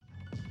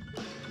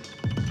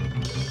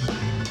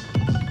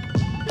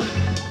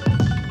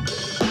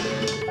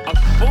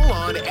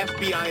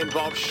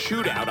FBI-involved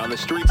shootout on the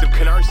streets of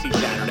Canarsie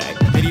Saturday.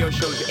 Video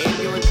shows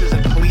ambulances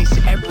and police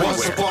everywhere.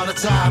 Once upon a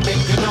time in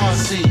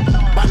Canarsie,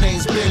 my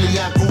name's Billy,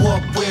 I grew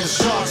up where the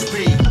sharks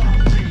be.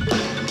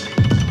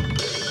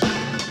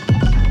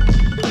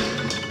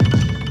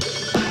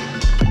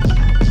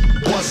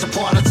 Once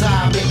upon a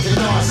time in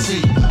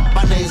Canarsie,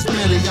 my name's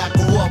Billy, I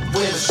grew up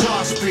where the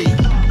sharks be.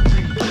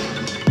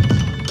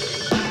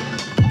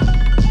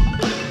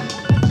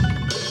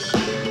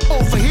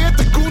 Over here,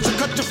 the goons will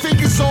cut your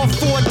fingers off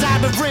for a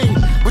diamond ring.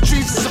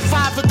 Retrieves to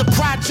survive at the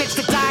projects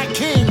to die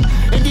king.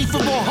 And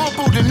even more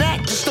humble than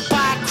that, just to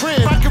buy a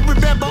crib. I can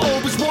remember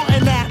always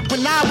wanting that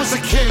when I was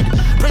a kid.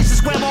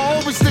 Places grandma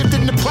always lived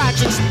in the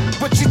projects.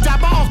 When she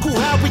died, my Uncle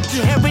Harry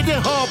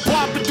inherited her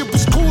apartment. It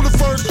was cool at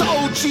first, the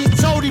OG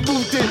Tony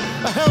moved in.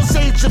 A Hell's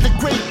Angel, the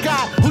great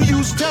guy who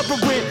used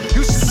heroin.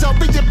 Used to sell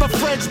me and my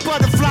friends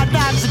butterfly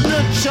knives and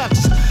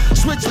nunchucks.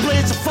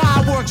 Switchblades and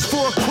fireworks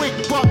for a quick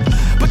buck.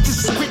 But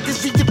just as quick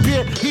as he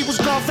appeared, he was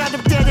gone. Found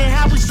him dead in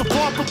Howie's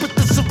apartment with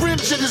the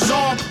syringe in his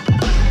arm.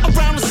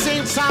 Around the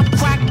same time,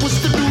 crack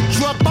was the new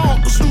drug. My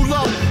uncle's new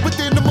love.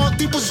 Within a month,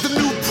 he was the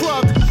new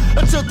plug.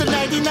 Until the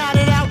night he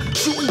nodded out,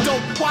 shooting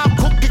dope while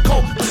cooking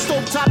coke. The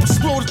stovetop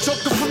exploded,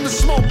 choking from the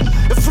smoke.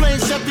 The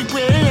flames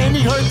everywhere, and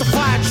he heard the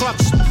fire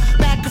trucks.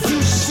 Mad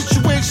confusion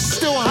situation,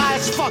 still high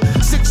as fuck.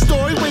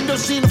 6-story window,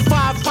 seen a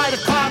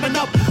firefighter climbing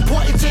up,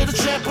 pointing to the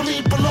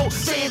trampoline below,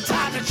 saying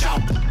time to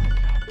jump.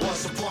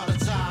 Once upon a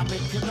time in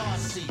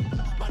Canarsie,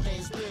 my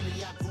name's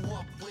Billy, I grew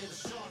up where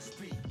the sharks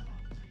be.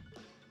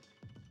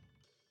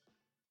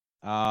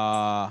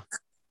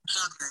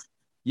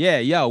 Yeah,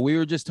 yo, we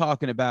were just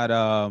talking about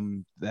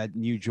that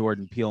new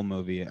Jordan Peele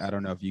movie. I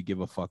don't know if you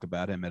give a fuck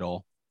about him at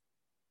all.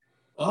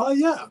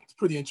 Yeah, it's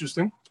pretty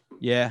interesting.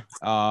 Yeah.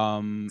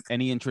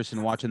 Any interest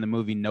in watching the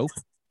movie Nope?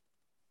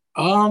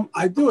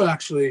 I do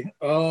actually.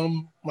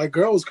 My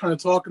girl was kind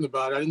of talking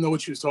about it. I didn't know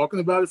what she was talking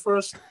about at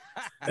first.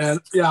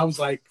 And yeah, I was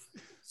like,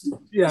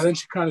 yeah, then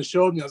she kind of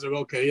showed me. I was like,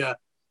 okay, yeah.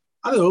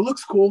 I don't know, it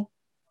looks cool.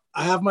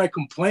 I have my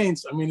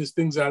complaints. I mean, there's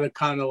things that are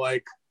kind of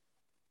like,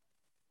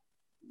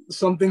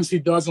 some things he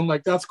does, I'm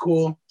like, that's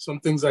cool.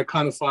 Some things I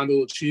kind of find a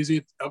little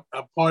cheesy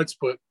at parts,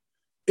 but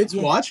it's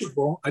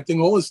watchable. I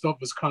think all his stuff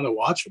is kind of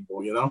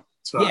watchable, you know?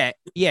 So,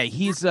 yeah.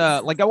 He's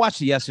like, I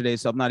watched it yesterday,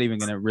 so I'm not even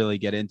gonna really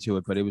get into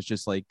it, but it was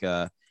just like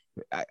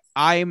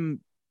I'm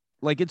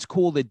like, it's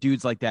cool that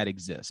dudes like that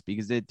exist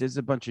because there's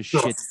a bunch of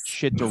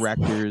shit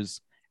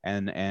directors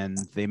and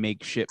they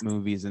make shit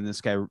movies, and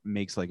this guy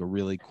makes like a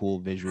really cool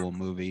visual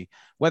movie.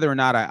 Whether or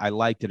not I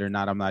liked it or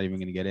not, I'm not even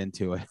going to get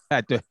into it.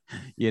 But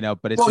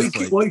it's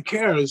he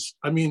cares.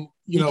 I mean,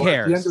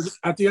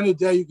 at the end of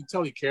the day, you can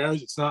tell he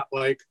cares. It's not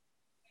like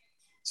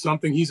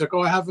something he's like,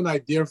 oh, I have an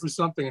idea for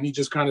something, and he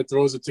just kind of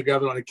throws it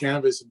together on a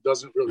canvas and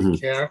doesn't really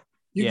care.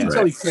 You can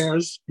tell he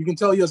cares. You can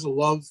tell he has a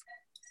love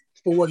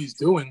for what he's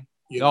doing.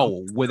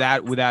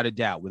 Without a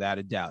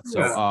doubt.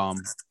 So,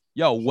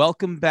 yo,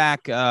 welcome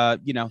back.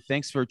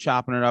 Thanks for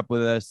chopping it up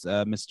with us,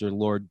 Mr.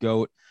 Lord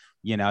Goat.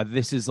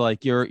 This is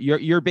like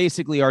you're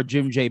basically our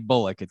Jim J.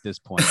 Bullock at this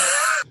point.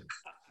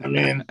 I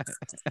mean,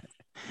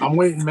 I'm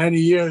waiting many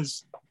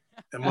years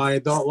in my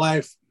adult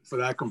life for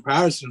that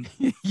comparison.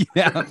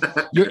 Yeah,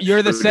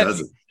 you're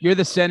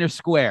the center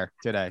square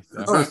today.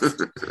 So.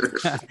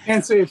 I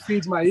can't say it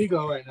feeds my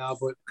ego right now,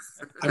 but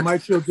I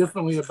might feel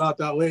differently about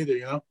that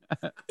later.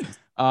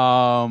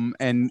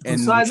 And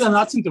besides that,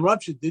 not to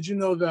interrupt you, did you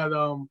know that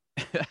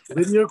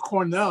Lydia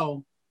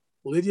Cornell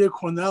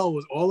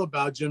was all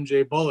about Jim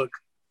J. Bullock,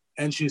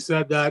 and she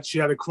said that she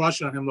had a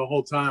crush on him the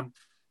whole time.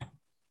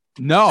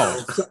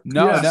 No.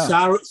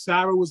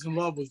 Sarah was in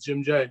love with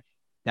Jim J.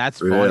 That's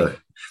funny. Really?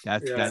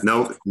 That's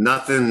no,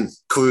 nothing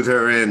clued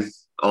her in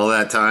all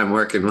that time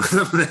working with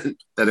him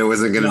that it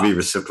wasn't going to be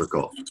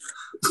reciprocal.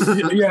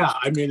 Yeah,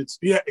 I mean,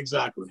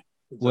 exactly.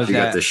 Was you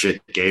got the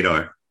shit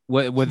gaydar.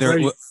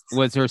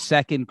 Was her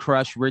second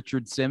crush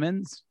Richard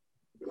Simmons?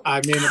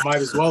 I mean, it might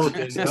as well have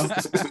been.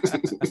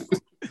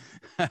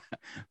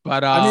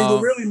 But I mean,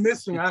 we're really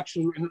missing.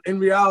 Actually, in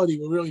reality,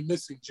 we're really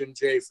missing Jim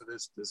J for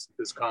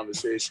this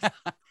conversation.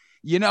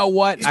 You know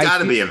what? He's got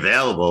to be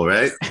available,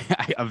 right?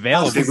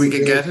 Available. You think we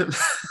can get him?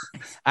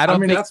 I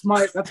mean, that's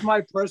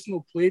my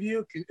personal plea to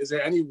you. Is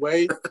there any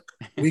way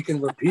we can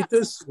repeat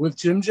this with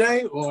Jim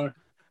J? Or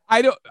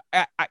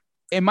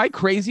am I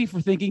crazy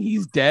for thinking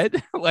he's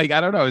dead? Like,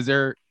 I don't know. Is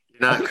there?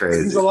 You're not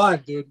crazy. He's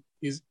alive, dude.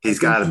 He's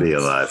got to be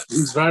alive.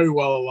 He's very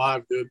well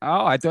alive, dude.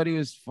 Oh, I thought he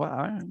was.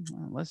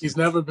 He's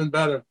never been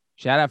better.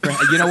 Shout out for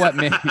you know what?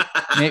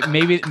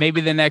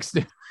 Maybe the next.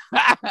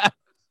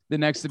 The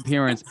next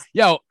appearance.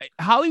 Yo,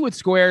 Hollywood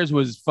Squares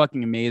was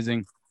fucking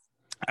amazing.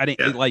 It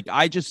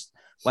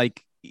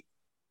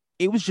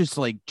was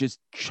just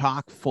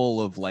chock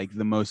full of like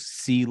the most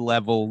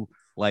C-level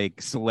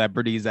like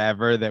celebrities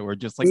ever that were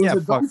just like,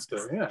 it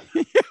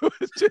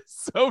was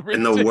just so ridiculous.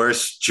 And the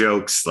worst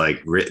jokes,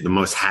 like the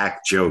most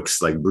hack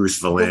jokes, like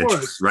Bruce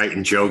Valanche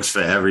writing jokes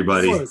for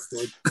everybody. But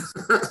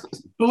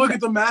look at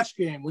the Match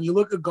Game. When you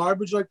look at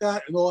garbage like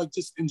that, and all like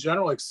just in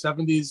general, like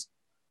 70s,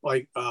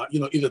 like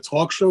either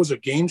talk shows or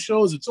game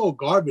shows, it's all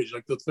garbage.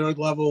 Like the third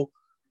level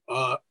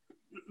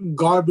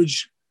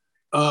garbage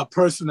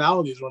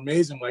personalities were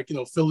amazing. Like,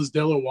 Phyllis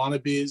Diller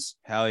wannabes.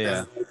 Hell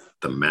yeah. And,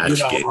 The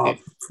match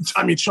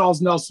game.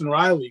 Charles Nelson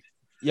Riley.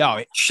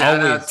 Yo, Shout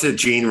always. out to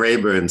Gene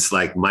Rayburn's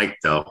like Mike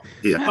though.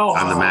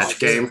 On the match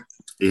game,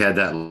 he had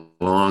that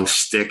long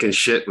stick and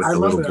shit with the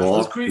little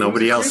ball.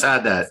 Nobody else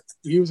had that.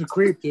 He was a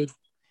creep, dude.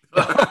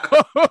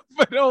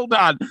 But hold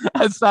on,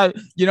 aside,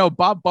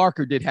 Bob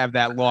Barker did have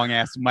that long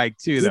ass mic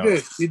too, though.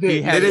 He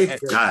did.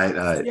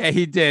 Yeah,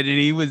 he did, and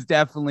he was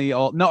definitely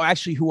all. No,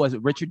 actually, who was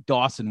it? Richard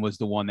Dawson was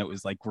the one that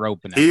was like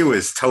groping. He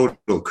was total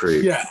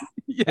creep. Yeah,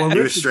 yeah. He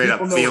was straight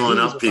up feeling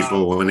up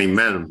people when he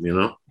met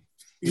them.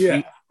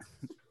 Yeah,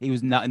 he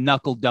was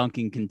knuckle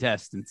dunking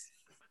contestants.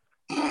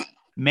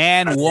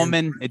 Man,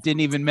 woman, it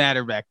didn't even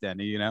matter back then,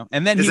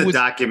 And then there's he was a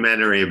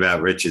documentary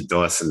about Richard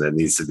Dawson that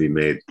needs to be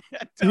made.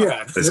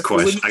 Yeah, There's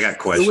questions. I got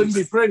questions. It wouldn't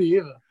be pretty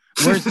either.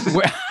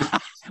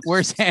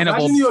 Where's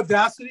Hannibal? Imagine the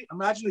audacity.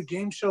 Imagine a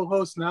game show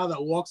host now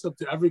that walks up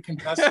to every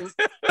contestant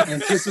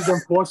and kisses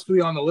them forcefully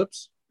on the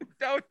lips.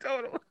 No,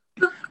 totally.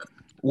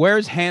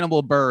 Where's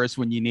Hannibal Buress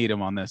when you need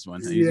him on this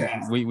one?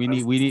 Yeah, we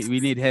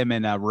need him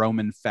and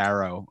Roman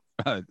Farrow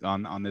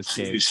on this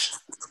case.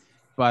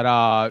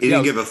 But he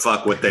didn't give a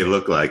fuck what they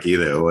look like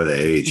either or their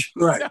age.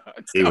 Right.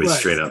 He was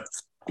straight up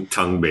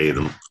tongue bathe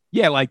them.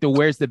 Yeah, like the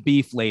Where's the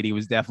Beef lady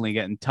was definitely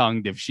getting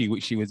tongued if she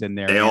was in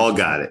there. They all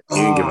got it. He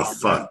didn't give a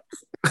fuck.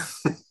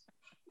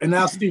 And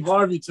now Steve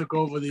Harvey took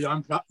over the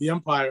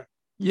Empire.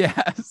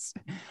 Yes.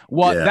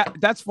 Well,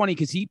 that's funny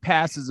because he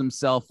passes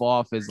himself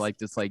off as like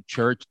this like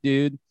church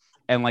dude.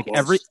 And like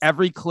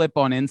every clip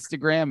on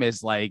Instagram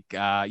is like,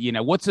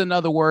 what's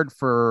another word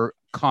for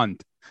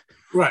cunt?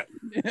 Right.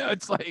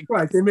 It's like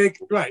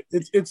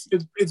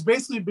It's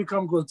basically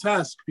become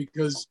grotesque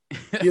because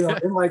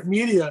in like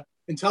media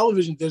and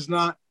television, there's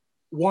not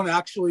one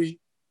actually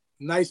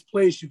nice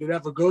place you could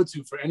ever go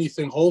to for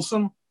anything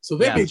wholesome. So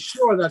they made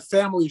sure that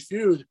Family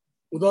Feud,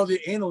 with all the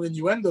anal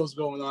innuendos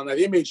going on,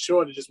 they made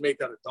sure to just make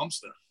that a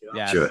dumpster.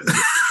 Yeah. Sure.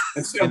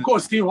 And of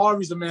course, Steve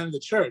Harvey's the man of the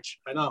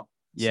church. I know.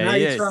 So yeah. now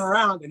you turn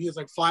around and he has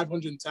like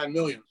 510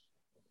 million.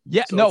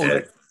 Yeah. So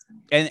no.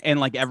 And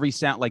like every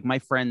sound, like my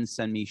friends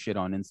send me shit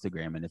on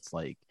Instagram, and it's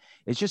like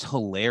it's just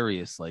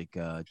hilarious. Like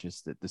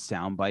just the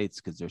sound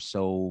bites because they're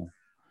so.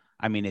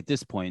 I mean, at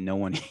this point, no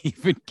one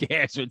even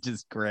cares, which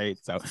is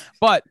great. So,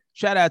 but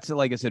shout out to,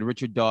 like I said,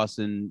 Richard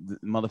Dawson. The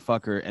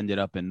motherfucker ended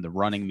up in The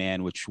Running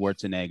Man with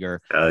Schwarzenegger.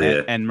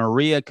 And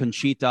Maria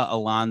Conchita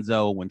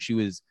Alonso when she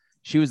was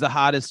the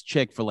hottest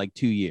chick for like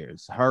 2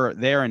 years. Her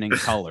there and in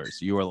Colors.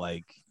 You were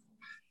like,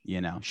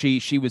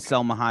 she was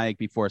Selma Hayek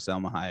before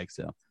Selma Hayek.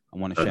 So I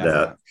want to shout her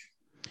out.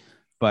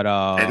 But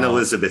and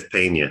Elizabeth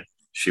Pena,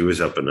 she was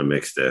up in the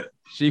mix there.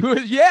 She was,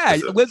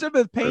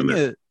 Elizabeth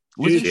Pena.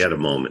 She had a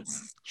moment.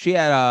 She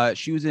had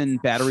she was in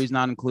Batteries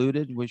Not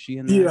Included. Was she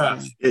in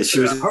that? Yeah, she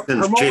was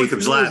in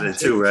Jacob's Ladder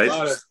too, right?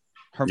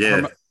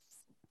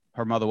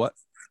 Her mother what?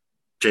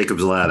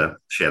 Jacob's Ladder.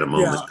 She had a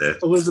moment there.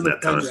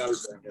 Elizabeth Pena.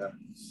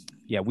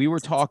 Yeah, we were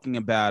talking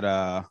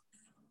about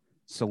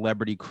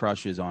celebrity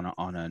crushes on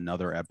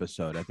another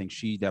episode. I think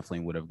she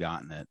definitely would have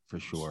gotten it for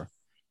sure.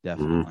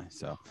 Definitely.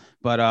 So,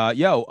 but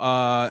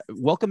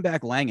welcome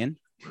back, Langan,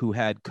 who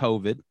had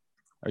COVID.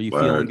 Are you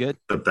feeling good?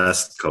 The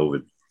best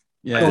COVID.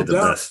 Yeah, I did the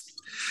best.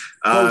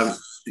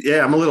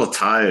 I'm a little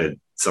tired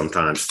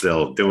sometimes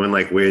still doing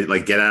like weird,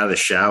 like get out of the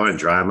shower and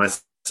dry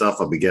myself.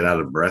 I'll be get out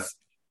of breath,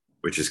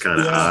 which is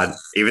kind of odd.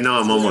 Even though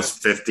I'm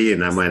almost 50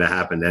 and that might have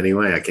happened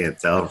anyway. I can't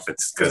tell if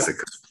it's because of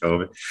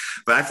COVID,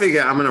 but I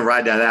figure I'm going to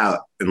ride that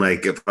out. And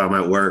like, if I'm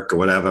at work or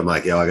whatever, I'm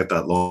like, I got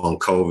that long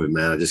COVID,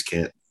 man. I just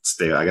can't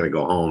stay. I got to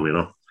go home.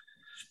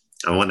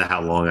 I wonder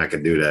how long I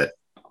can do that.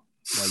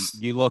 Well,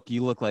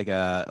 you look like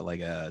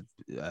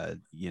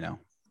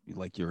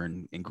like you're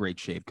in great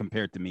shape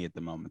compared to me at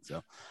the moment.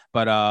 So,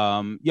 but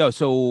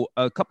so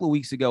a couple of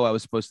weeks ago, I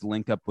was supposed to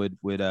link up with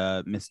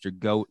Mr.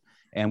 Goat,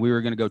 and we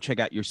were going to go check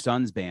out your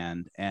son's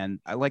band. And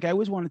I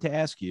always wanted to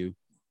ask you,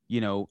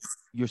 your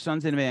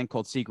son's in a band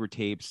called Secret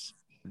Tapes.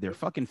 They're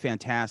fucking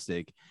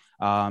fantastic.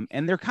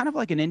 And they're kind of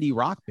like an indie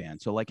rock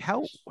band. So like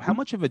how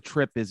much of a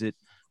trip is it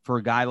for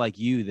a guy like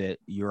you that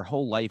your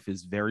whole life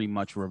is very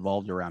much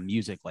revolved around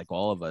music, like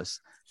all of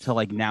us, to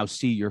like now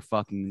see your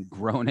fucking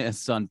grown ass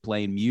son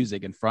playing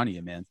music in front of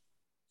you, man?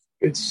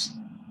 It's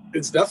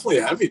definitely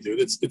heavy, dude.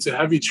 It's a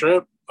heavy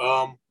trip.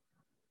 I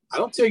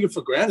don't take it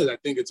for granted. I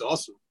think it's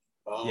awesome.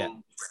 I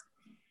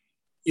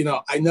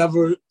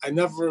never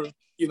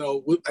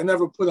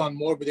put on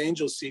Morbid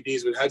Angel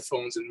CDs with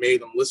headphones and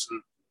made them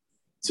listen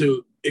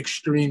to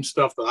extreme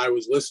stuff that I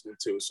was listening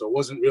to. So it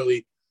wasn't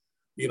really,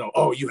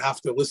 you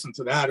have to listen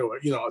to that, or,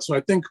 so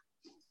I think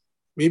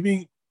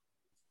maybe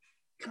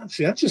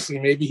conscientiously,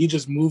 maybe he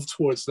just moved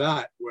towards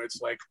that, where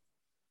it's like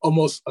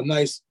almost a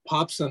nice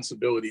pop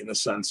sensibility in a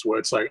sense, where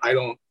it's like, I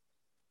don't,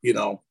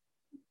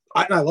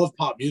 I love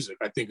pop music.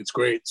 I think it's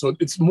great. So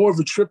it's more of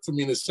a trip for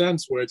me in a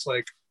sense where it's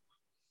like,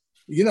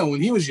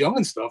 when he was young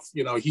and stuff,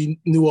 he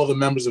knew all the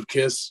members of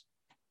KISS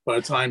by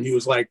the time he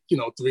was like,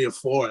 3 or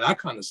 4, that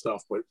kind of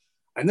stuff. But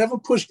I never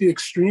pushed the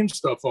extreme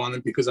stuff on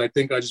him because I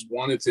think I just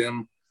wanted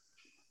him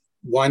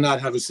why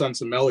not have a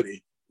sense of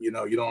melody? You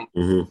know, you don't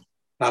Mhm.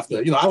 have to,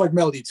 I like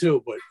melody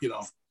too, but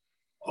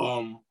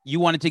You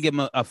wanted to give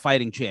him a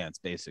fighting chance,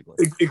 basically.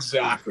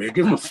 exactly.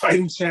 Give him a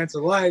fighting chance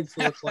of life.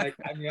 So it's like,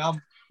 I mean,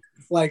 I'm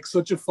like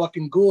such a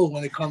fucking ghoul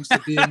when it comes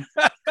to being,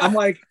 I'm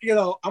like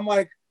the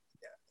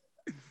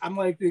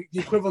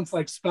equivalent to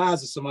like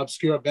Spaz of some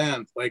obscure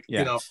band, like,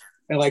 and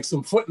like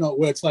some Footnote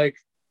where it's like,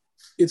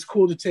 it's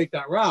cool to take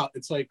that route.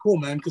 It's like, cool,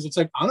 man. Cause it's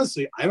like,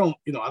 honestly, I don't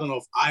know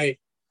if I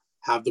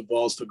have the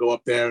balls to go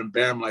up there and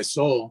bare my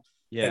soul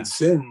and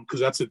sing. Cause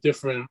that's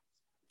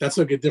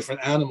like a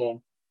different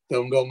animal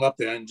than going up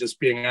there and just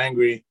being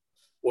angry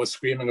or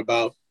screaming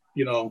about,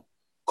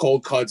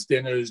 cold cuts,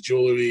 dinners,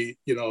 jewelry,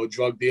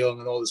 drug dealing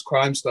and all this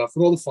crime stuff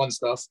and all the fun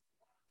stuff.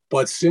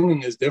 But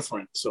singing is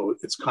different. So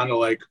it's kind of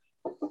like,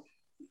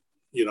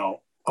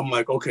 I'm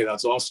like, okay,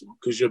 that's awesome.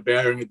 Because you're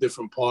bearing a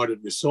different part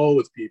of your soul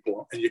with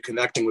people and you're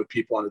connecting with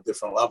people on a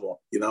different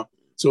level,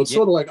 So it's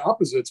sort of like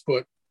opposites,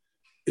 but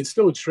it's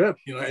still a trip.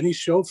 Any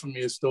show for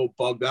me is still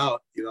bugged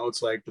out.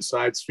 It's like,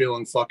 besides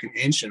feeling fucking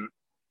ancient,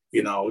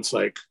 it's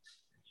like,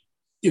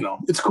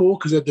 it's cool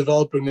because they're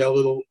developing their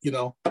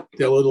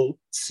little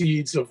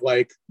seeds of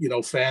like,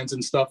 fans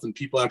and stuff and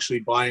people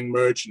actually buying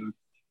merch and,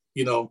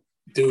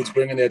 dudes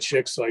bringing their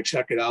chicks to like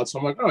check it out. So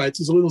I'm like, all right,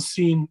 there's a little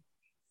scene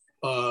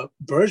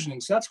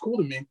versioning. So that's cool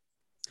to me.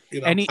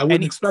 I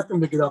wouldn't expect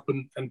them to get up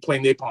and play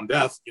Napalm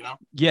Death,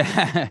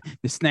 Yeah.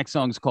 This next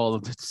song is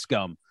called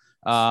Scum.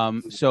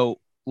 So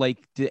like,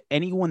 did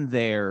anyone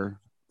there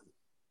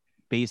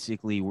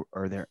basically,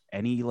 are there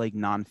any like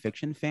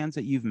nonfiction fans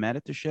that you've met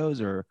at the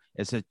shows, or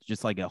is it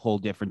just like a whole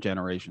different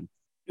generation?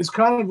 It's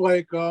kind of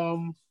like I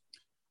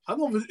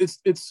don't know if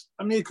it's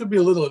I mean, it could be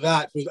a little of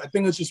that, but I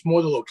think it's just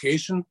more the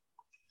location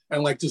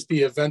and like just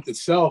the event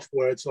itself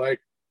where it's like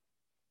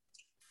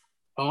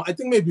I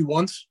think maybe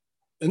once.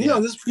 And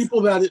there's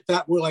people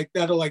that were like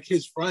that are like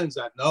his friends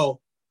that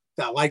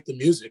like the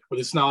music, but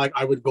it's not like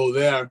I would go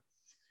there.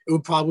 It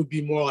would probably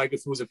be more like if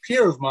it was a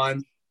peer of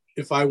mine.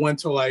 If I went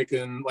to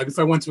if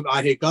I went to an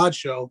I Hate God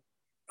show,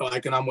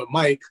 like, and I'm with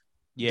Mike,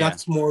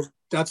 that's more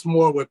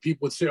where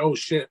people would say, "Oh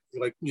shit,"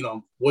 like,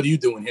 what are you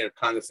doing here,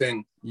 kind of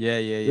thing.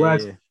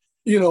 Whereas,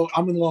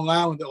 I'm in Long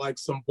Island at like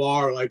some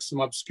bar, like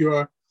some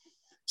obscure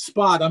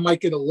spot. I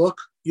might get a look,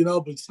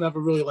 but it's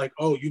never really like,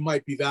 "Oh, you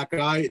might be that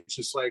guy." It's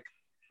just like,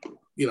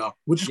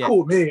 which is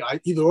cool with me.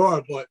 I either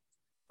or, but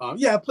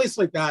a place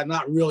like that,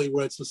 not really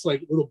where it's just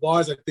like little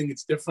bars. I think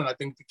it's different. I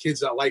think the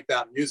kids that like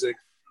that music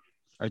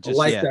are just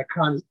that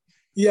kind of.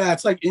 Yeah,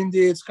 it's like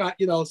indie. It's got,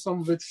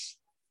 some of it's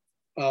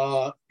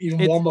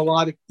even more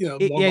melodic,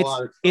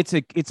 melodic. It's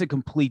a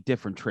complete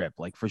different trip,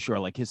 like for sure.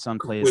 Like his son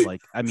plays like,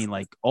 I mean,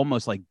 like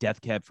almost like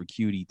Death Cab for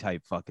Cutie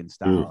type fucking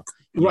style,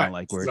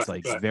 like where it's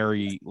like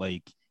very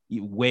like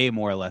way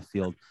more left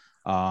field.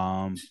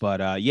 But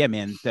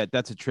man,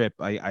 that's a trip.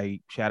 I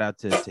shout out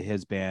to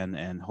his band,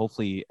 and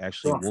hopefully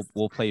actually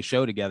we'll play a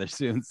show together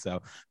soon.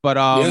 So,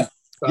 but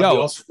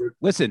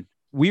listen.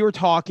 We were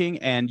talking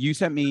and you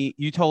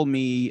told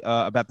me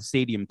about the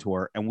stadium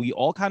tour, and we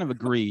all kind of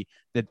agree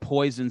that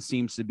Poison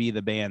seems to be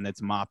the band that's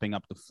mopping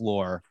up the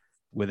floor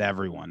with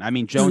everyone. I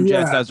mean, Joan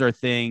Jett does her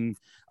thing.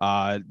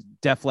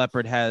 Def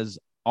Leppard has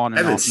on and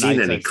off. I haven't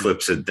seen any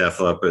clips of Def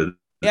Leppard.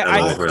 Yeah,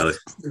 I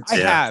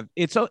have.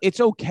 It's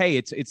okay.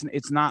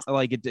 It's not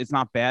like it's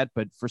not bad,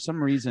 but for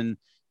some reason,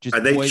 just are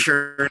they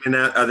churning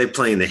out? Are they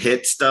playing the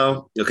hits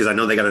though? Because I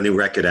know they got a new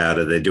record out.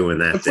 Are they doing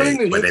that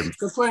thing?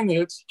 They're playing the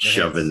hits.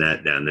 Shoving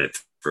that down their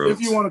throats.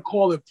 If you want to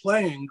call it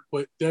playing,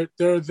 but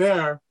they're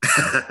there.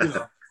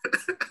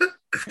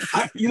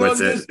 I think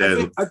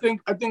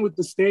with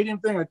the stadium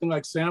thing, I think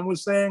like Sam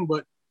was saying,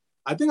 but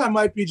I think I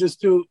might be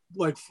just too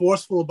like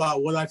forceful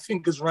about what I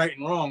think is right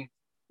and wrong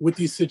with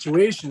these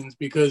situations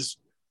because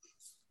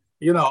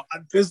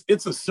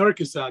it's a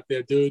circus out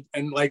there, dude,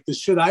 and like the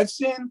shit I've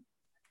seen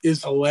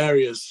is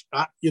hilarious.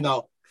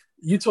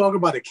 You talk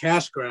about a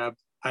cash grab.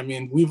 I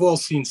mean, we've all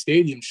seen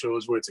stadium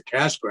shows where it's a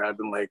cash grab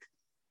and like,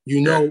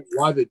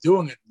 why they're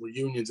doing it,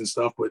 reunions and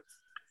stuff. But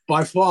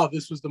by far,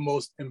 this was the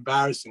most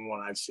embarrassing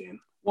one I've seen.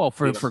 Well,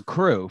 for the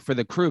crew,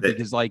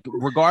 because like,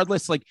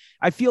 regardless, like,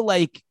 I feel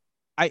like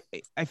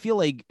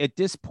at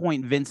this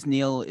point, Vince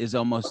Neil is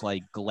almost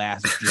like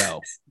Glass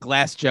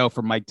Joe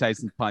from Mike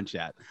Tyson Punch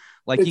Out.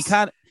 Like he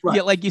kind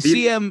of, like you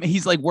see him,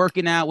 he's like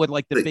working out with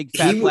like the big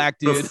fat black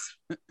dude.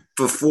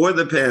 Before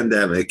the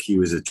pandemic, he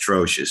was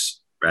atrocious,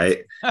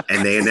 right?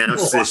 And they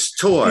announced this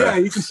tour. Yeah,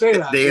 you can say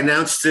that. They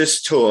announced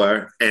this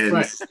tour,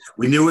 and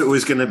we knew it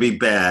was going to be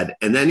bad.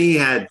 And then he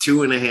had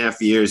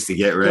 2.5 years to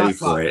get ready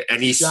for it,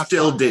 and he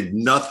still did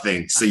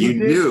nothing. So you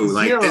knew,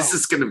 like, this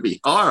is going to be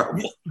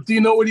horrible. Do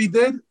you know what he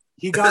did?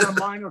 He got a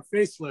minor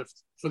facelift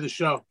for the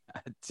show.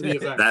 For the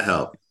event. That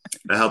helped.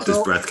 That helped his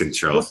breath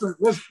control.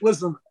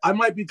 Listen, I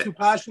might be too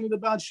passionate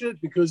about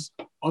shit because,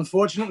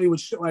 unfortunately,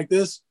 with shit like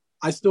this,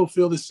 I still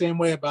feel the same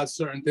way about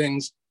certain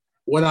things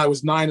when I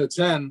was 9 or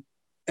 10.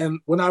 And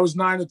when I was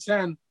 9 or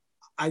 10,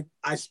 I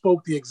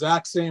spoke the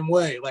exact same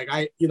way. Like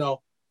I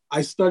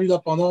studied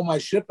up on all my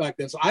shit back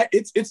then. So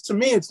it's to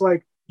me, it's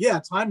like, yeah,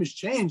 time has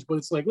changed, but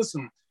it's like,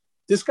 listen,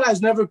 This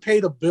guy's never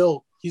paid a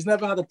bill. He's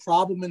never had a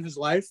problem in his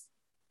life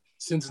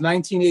since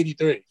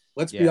 1983.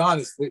 Let's be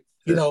honest.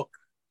 You know,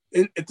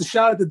 at the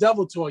Shout at the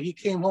Devil tour, he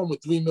came home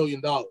with $3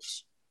 million.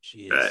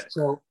 Jeez.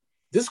 So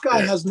this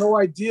guy has no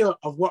idea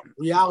of what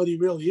reality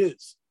really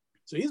is.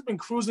 So he's been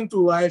cruising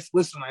through life.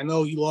 Listen, I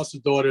know he lost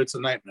his daughter. It's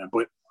a nightmare,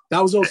 but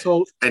that was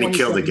also and he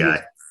killed the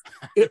guy.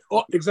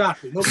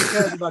 Exactly. Nobody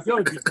cares about the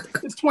other people.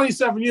 It's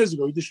 27 years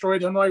ago. He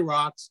destroyed Hanoi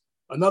Rocks,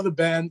 another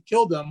band,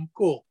 killed them.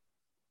 Cool.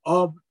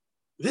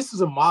 This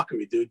is a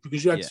mockery, dude,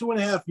 because you had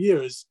 2.5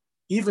 years,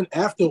 even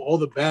after all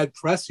the bad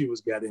press he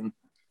was getting,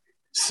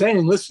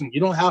 saying, listen, you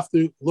don't have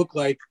to look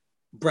like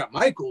Bret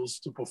Michaels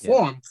to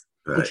perform,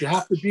 but you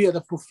have to be at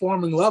a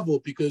performing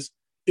level, because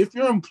if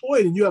you're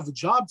employed and you have a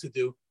job to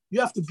do, you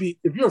have to be,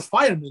 if you're a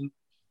fireman,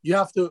 you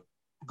have to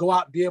go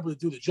out and be able to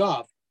do the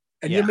job.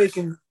 And you're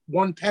making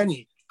 1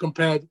 penny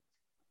compared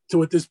to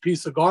what this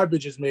piece of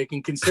garbage is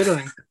making,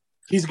 considering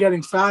he's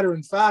getting fatter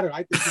and fatter.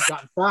 I think he's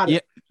gotten fatter. Yeah,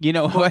 you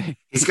know what?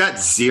 He's got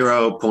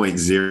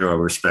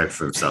 0.0 respect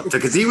for himself,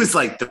 because he was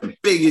like the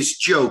biggest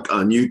joke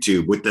on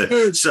YouTube with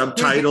the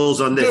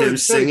subtitles under him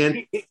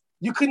singing.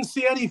 You couldn't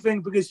see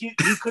anything because he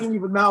couldn't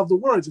even mouth the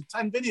words. In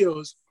 10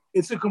 videos,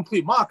 it's a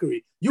complete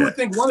mockery. You would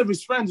think one of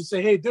his friends would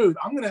say, hey, dude,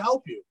 I'm going to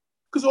help you.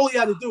 Because all he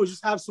had to do was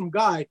just have some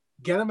guy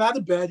get him out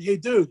of bed. Hey,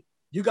 dude,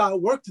 you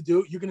got work to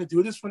do. You're going to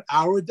do this for an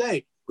hour a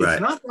day.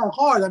 It's not that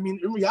hard. I mean,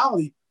 in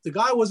reality, the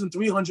guy wasn't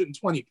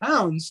 320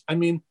 pounds. I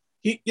mean,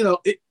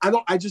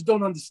 I just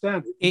don't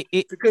understand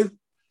it. Because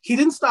he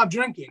didn't stop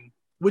drinking,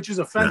 which is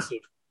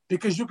offensive,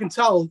 because you can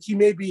tell he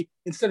may be,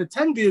 instead of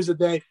 10 beers a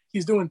day,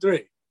 he's doing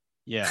 3.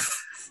 Yeah.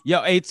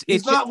 Yo,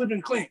 it's not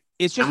living clean.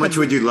 It's just how much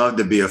would you love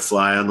to be a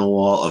fly on the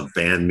wall of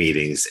band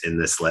meetings in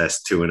this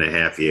last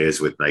 2.5 years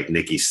with like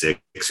Nikki Sixx,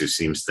 who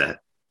seems to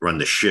run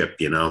the ship,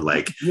 you know,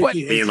 like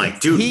being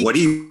like, dude, what are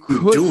you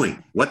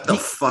doing? What the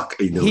fuck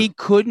are you doing? He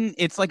couldn't.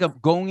 It's like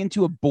going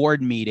into a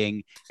board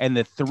meeting, and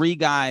the 3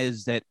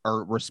 guys that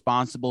are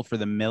responsible for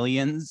the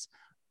millions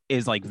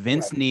is like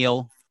Vince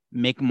Neil,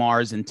 Mick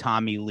Mars, and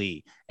Tommy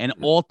Lee, and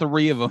all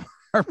 3 of them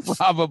are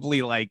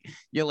probably like,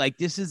 you're like,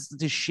 this is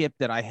the ship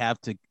that I have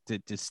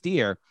to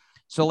steer.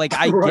 So like,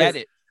 I get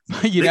it.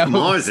 You know,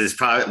 Mars is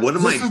probably, what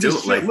am I doing?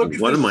 Like,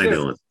 what am I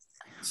doing?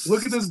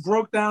 Look at this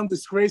broke down,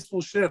 disgraceful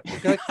ship.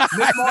 Okay,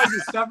 Mick Mars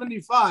is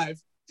 75.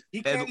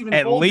 He can't even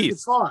hold the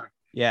guitar.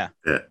 Yeah.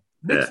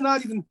 Mick's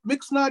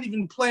not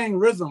even playing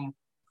rhythm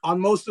on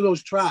most of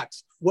those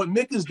tracks. What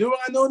Mick is doing,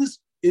 I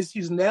noticed, is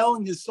he's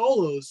nailing his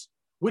solos,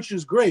 which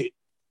is great.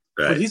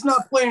 But he's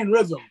not playing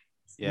rhythm.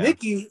 Yeah.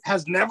 Nicky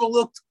has never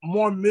looked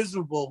more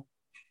miserable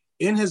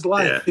in his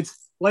life. Yeah.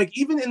 It's like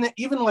even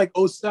like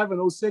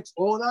 07, 06,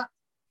 all of that,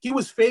 he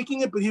was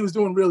faking it, but he was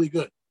doing really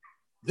good.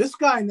 This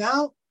guy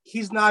now,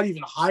 he's not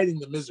even hiding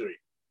the misery.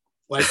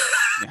 Like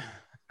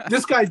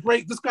this guy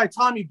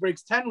Tommy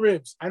breaks 10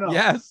 ribs. I know.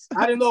 Yes.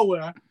 Out of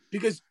nowhere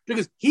because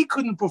he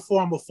couldn't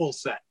perform a full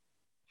set.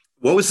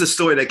 What was the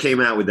story that came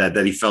out with that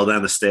he fell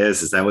down the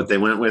stairs? Is that what they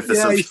went with?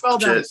 Yeah, he fell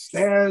down the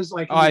stairs.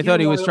 Like, I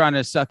thought he was trying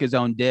to suck his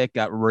own dick.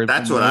 Got ripped.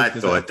 That's what I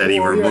thought, that he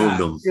removed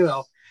them. You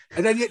know,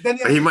 and then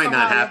he might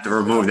not have to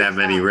remove that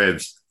many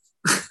ribs.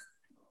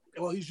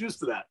 Well, he's used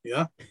to that,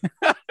 yeah.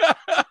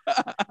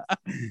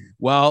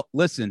 Well,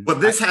 listen. But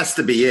this has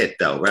to be it,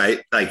 though,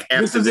 right? Like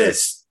after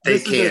this they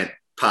can't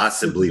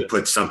possibly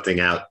put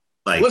something out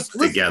like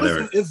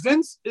together.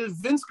 Listen, if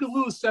Vince could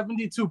lose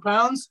 72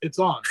 pounds, it's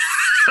on.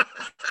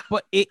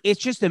 But it's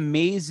just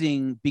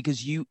amazing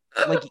because you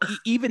like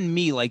even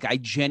me, like I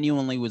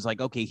genuinely was like,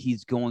 okay,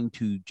 he's going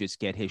to just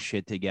get his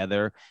shit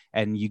together,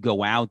 and you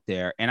go out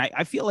there, and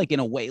I feel like in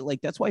a way, like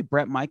that's why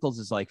Bret Michaels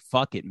is like,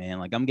 fuck it, man,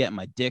 like I'm getting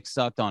my dick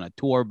sucked on a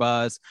tour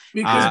bus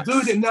because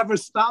dude, it never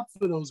stopped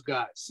for those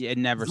guys. Yeah, it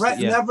never. Bret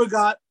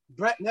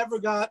never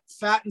got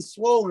fat and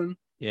swollen.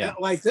 Yeah,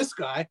 like this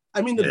guy.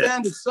 I mean, the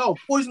band itself,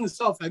 Poison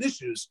itself, had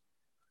issues,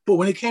 but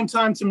when it came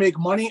time to make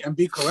money and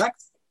be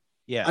correct.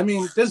 Yeah, I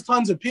mean, there's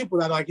tons of people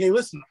that are like, hey,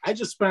 listen, I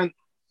just spent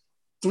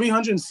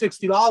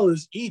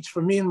 $360 each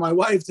for me and my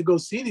wife to go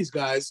see these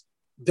guys.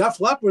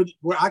 Def Leppard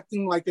were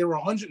acting like they were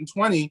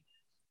 120,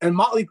 and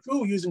Motley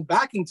Crue using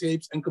backing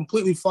tapes and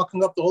completely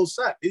fucking up the whole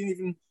set. They didn't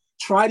even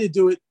try to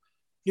do it.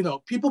 You know,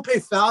 people pay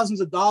thousands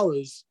of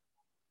dollars,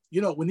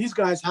 you know, when these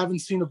guys haven't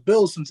seen a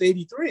bill since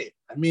 '83.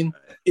 I mean,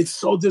 it's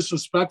so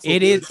disrespectful.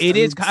 It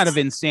is kind of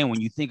insane when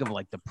you think of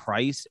like the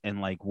price and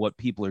like what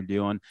people are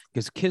doing,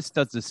 because Kiss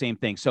does the same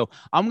thing. So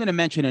I'm going to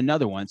mention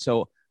another one.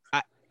 So,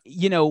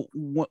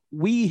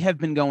 we have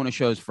been going to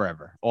shows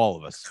forever, all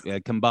of us,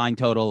 combined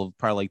total of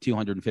probably like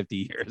 250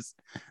 years.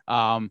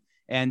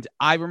 And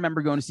I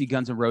remember going to see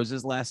Guns N'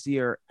 Roses last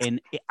year,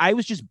 and I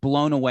was just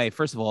blown away.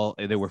 First of all,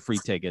 they were free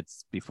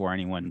tickets before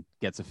anyone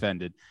gets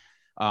offended.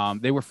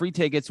 They were free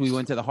tickets. We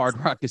went to the Hard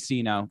Rock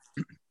Casino,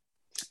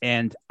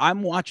 and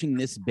I'm watching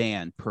this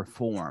band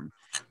perform,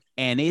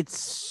 and it's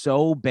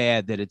so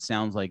bad that it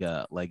sounds like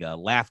a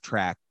laugh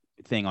track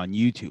thing on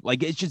YouTube.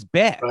 Like it's just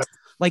bad. Right.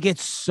 Like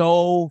it's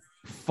so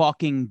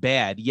fucking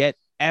bad. Yet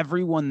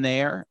everyone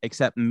there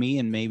except me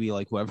and maybe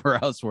like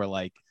whoever else were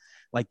like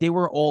they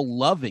were all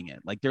loving it.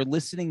 Like they're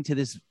listening to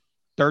this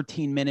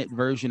 13-minute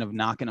version of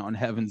Knocking on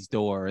Heaven's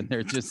Door, and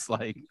they're just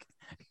like,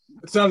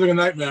 it sounds like a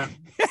nightmare.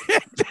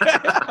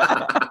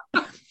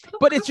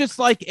 But it's just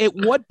like, at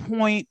what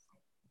point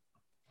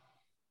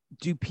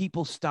do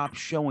people stop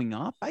showing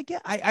up?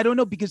 I don't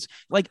know, because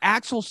like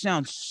Axl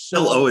sounds so.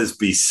 There'll always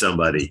be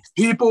somebody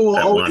People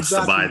that wants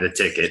exactly. to buy the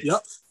ticket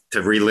Yep.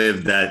 to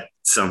relive that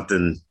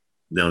something,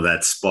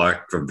 that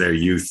spark from their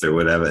youth or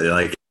whatever.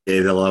 Like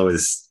they'll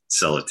always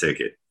sell a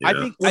ticket. I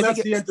think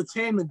that's the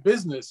entertainment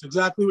business.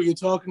 Exactly what you're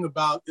talking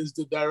about is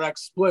the direct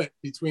split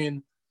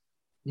between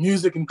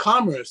music and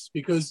commerce,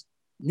 because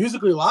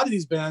musically, a lot of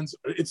these bands,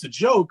 it's a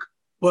joke,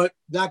 but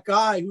that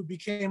guy who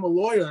became a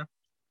lawyer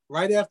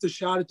right after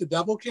Shout at the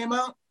Devil came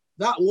out,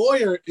 that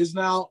lawyer is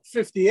now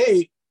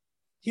 58.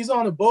 He's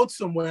on a boat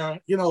somewhere,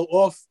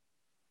 off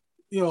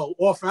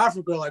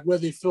Africa, like where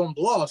they filmed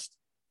Lost.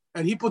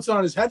 And he puts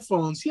on his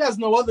headphones. He has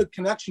no other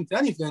connection to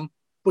anything,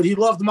 but he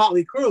loved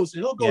Motley Crue, so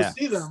he'll go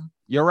see them.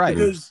 You're right.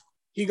 Because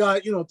he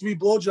got, 3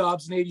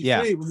 blowjobs in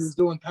 83 when he was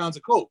doing pounds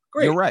of coke.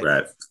 Great. You're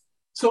right.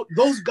 So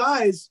those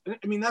guys,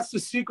 I mean, that's the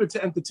secret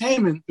to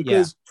entertainment,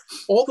 because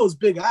all those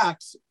big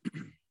acts,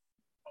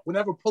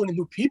 whenever pulling in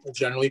new people,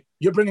 generally,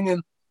 you're bringing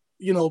in,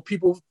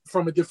 people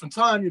from a different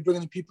time. You're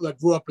bringing in people that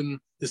grew up in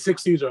the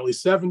 60s, early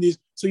 70s.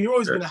 So you're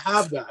always going to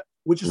have that,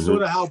 which is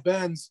sort of how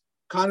bands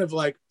kind of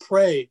like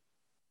prey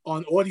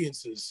on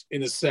audiences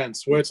in a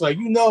sense, where it's like,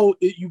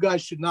 you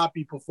guys should not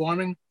be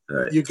performing.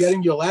 Right. You're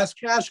getting your last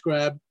cash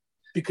grab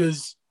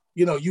because,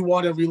 you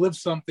want to relive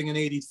something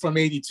from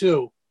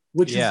 82.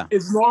 Which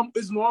is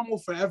normal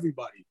for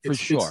everybody. For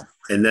sure.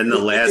 And then the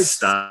last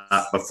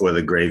stop before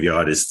the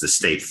graveyard is the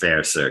State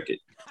Fair circuit.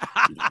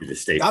 The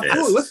State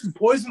Fair.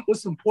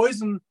 Listen,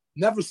 Poison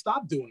never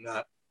stopped doing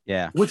that.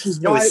 Yeah. Which is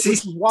why.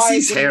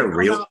 Cease hair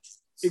real.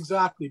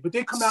 Exactly. But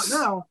they come out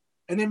now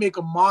and they make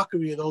a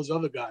mockery of those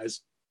other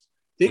guys.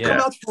 They come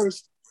out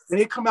first and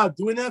they come out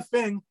doing that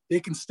thing. They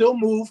can still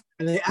move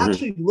and they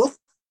actually look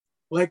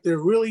like they're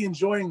really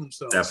enjoying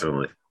themselves.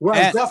 Definitely.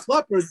 Whereas Def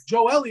Leppard,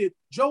 Joe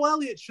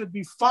Elliott should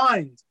be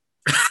fined,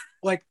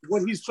 like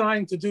what he's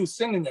trying to do,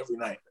 singing every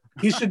night.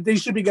 They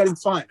should be getting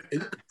fined.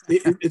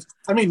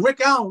 I mean,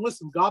 Rick Allen,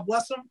 listen, God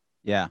bless him.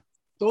 Yeah.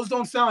 Those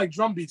don't sound like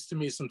drum beats to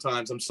me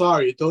sometimes. I'm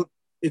sorry.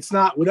 It's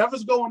not,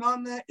 whatever's going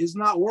on there is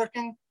not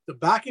working. The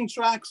backing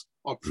tracks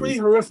are pretty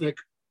horrific.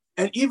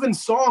 And even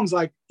songs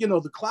like,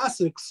 the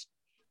classics,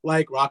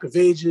 like Rock of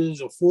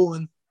Ages or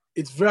Foolin',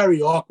 it's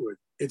very awkward.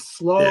 It's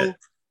slow.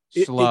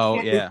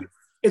 Yeah.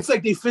 It's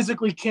like they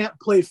physically can't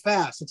play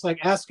fast. It's like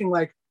asking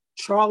like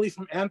Charlie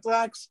from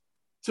Anthrax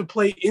to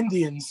play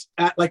Indians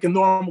at like a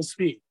normal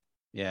speed.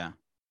 Yeah.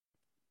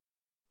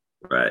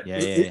 Right. Yeah.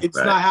 It's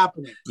not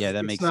happening. Yeah,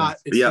 that makes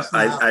sense. Yeah,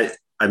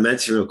 I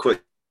mentioned real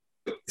quick,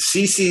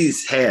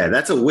 CeCe's hair,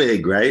 that's a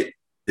wig, right?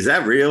 Is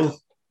that real?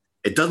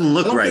 It doesn't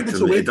look right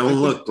to me. It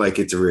don't look like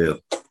it's real.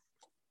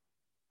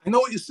 I know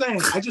what you're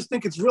saying. I just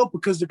think it's real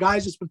because the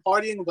guy's just been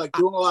partying, like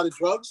doing a lot of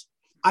drugs.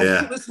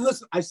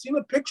 Listen. I seen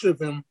a picture of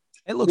him.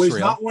 It looks where he's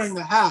real. not wearing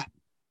the hat.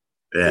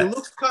 Yeah. It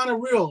looks kind of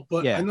real,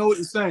 but I know what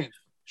you're saying.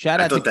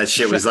 I thought that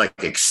shit was like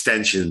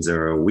extensions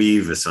or a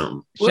weave or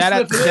something.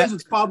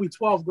 It's probably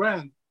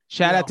 $12,000.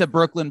 Shout out to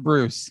Brooklyn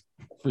Bruce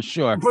for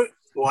sure.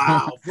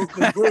 Wow,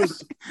 Brooklyn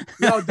Bruce.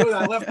 Yo, dude,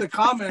 I left a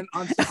comment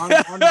on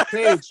the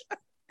page.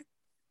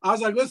 I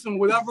was like, listen,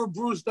 whatever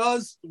Bruce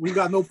does, we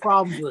got no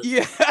problems with.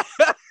 Yeah.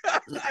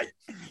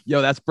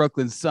 Yo, that's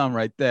Brooklyn's son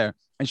right there.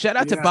 And shout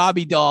out to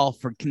Bobby Dahl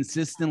for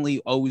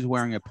consistently always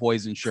wearing a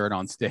Poison shirt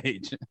on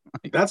stage.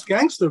 That's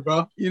gangster,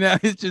 bro.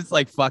 It's just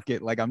like, fuck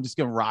it. Like, I'm just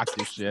going to rock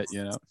this shit,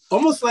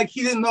 Almost like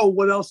he didn't know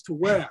what else to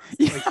wear.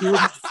 Like he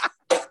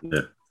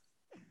yeah.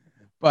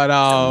 But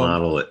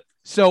model it.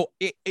 So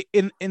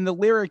in the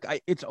lyric,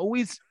 it's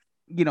always,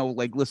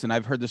 like, listen,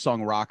 I've heard the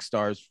song Rock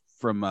Stars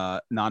from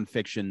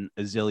Nonfiction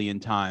a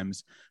zillion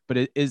times, but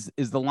it is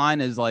the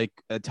line is like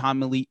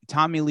Tommy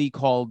Lee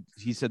called,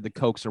 he said the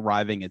coke's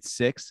arriving at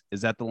 6.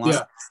 Is that the line?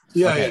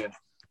 Yeah.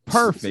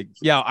 Perfect.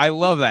 Yeah, I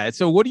love that.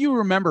 So what do you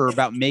remember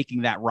about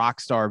making that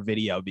Rockstar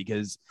video?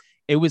 Because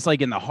it was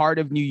like in the heart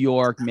of New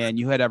York, man.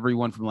 You had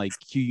everyone from like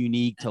Q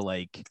Unique to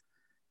like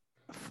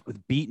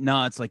Beat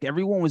Nuts, like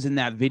everyone was in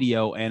that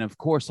video, and of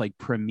course like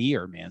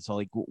Premiere, man. So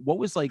like, what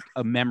was like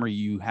a memory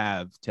you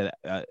have to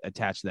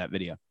attach to that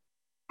video?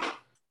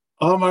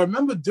 I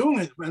remember doing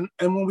it,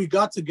 and when we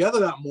got together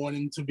that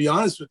morning, to be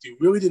honest with you,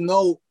 we really didn't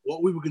know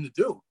what we were going to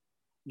do.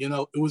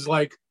 It was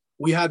like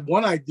we had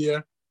one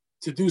idea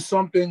to do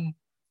something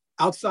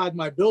outside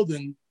my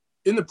building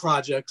in the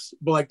projects,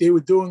 but like they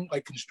were doing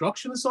like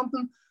construction or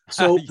something.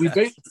 So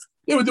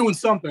they were doing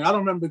something. I don't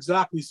remember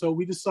exactly. So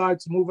we decided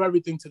to move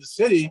everything to the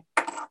city,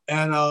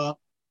 and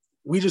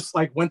we just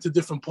like went to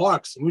different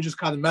parks, and we were just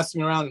kind of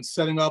messing around and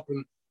setting up,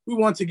 and we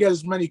wanted to get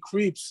as many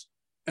creeps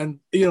and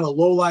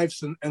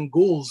lowlifes and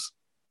ghouls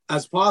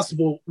as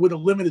possible with a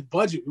limited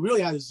budget. We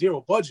really had a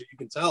zero budget, you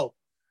can tell.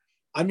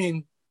 I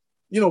mean,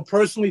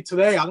 personally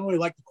today, I don't really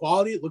like the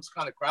quality. It looks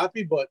kind of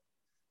crappy, but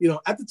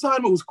at the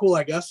time it was cool,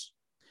 I guess.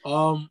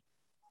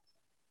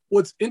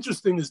 What's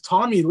interesting is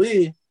Tommy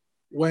Lee,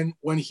 when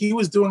he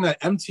was doing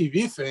that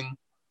MTV thing,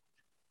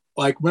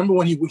 Like, remember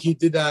when he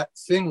did that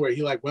thing where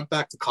he like went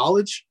back to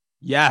college?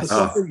 Yes.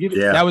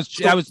 Yeah. That was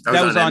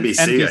on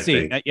NBC. I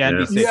think. Yeah,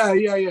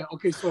 NBC. Yeah.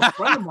 Okay, so a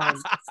friend of mine,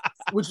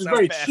 which is So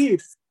very bad.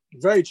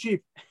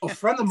 cheap, a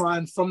friend of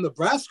mine from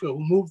Nebraska who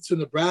moved to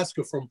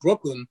Nebraska from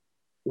Brooklyn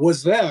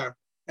was there,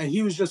 and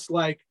he was just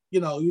like, he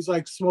was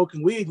like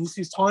smoking weed. He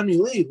sees Tommy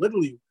Lee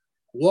literally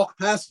walk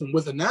past him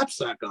with a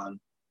knapsack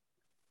on.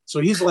 So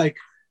he's like,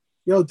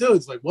 "Yo,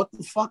 dudes, like, what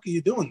the fuck are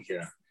you doing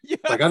here? Yeah.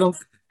 Like, I don't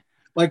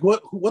like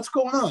what's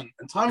going on?"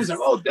 And Tommy's like,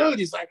 "Oh, dude,"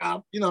 he's like,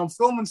 I'm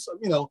filming some,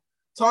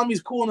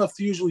 Tommy's cool enough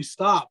to usually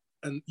stop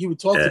and he would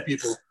talk to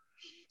people.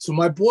 So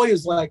my boy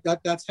is like,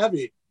 that's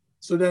heavy.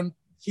 So then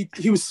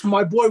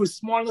my boy was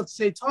smart enough to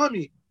say,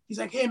 Tommy, he's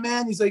like, "Hey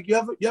man," he's like, you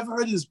ever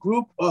heard of this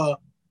group?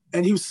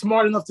 And he was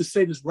smart enough to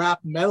say this rap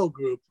metal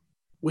group,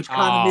 which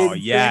kind of made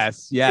him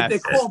yes. They're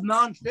called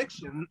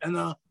Nonfiction.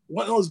 And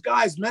one of those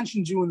guys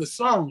mentioned you in the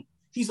song.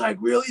 He's like,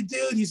 "Really,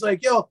 dude?" He's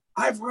like, "Yo,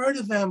 I've heard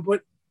of them,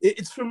 but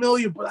it's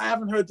familiar, but I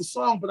haven't heard the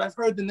song, but I've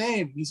heard the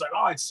name." He's like,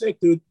 "Oh, it's sick,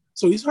 dude."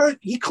 So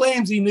he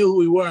claims he knew who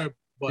we were.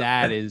 But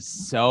That is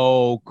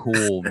so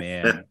cool,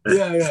 man.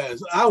 yeah.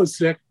 So I was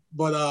sick,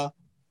 but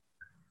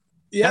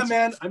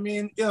man. I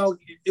mean,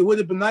 it would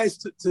have been nice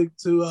to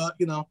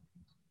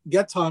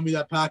get Tommy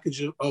that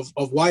package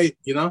of white,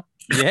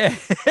 Yeah,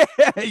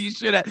 you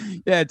should have.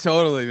 Yeah,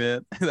 totally,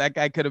 man. That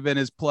guy could have been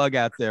his plug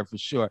out there for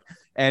sure.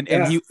 And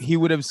he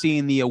would have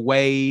seen the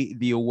away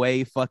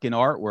fucking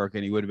artwork,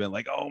 and he would have been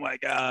like, "Oh my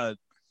god."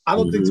 I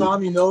don't think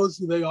Tommy knows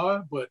who they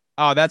are, but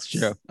that's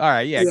true. All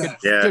right,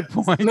 good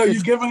point. No,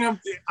 you're giving him.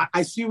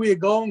 I see where you're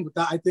going,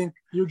 but I think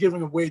you're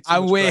giving him way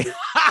too much credit.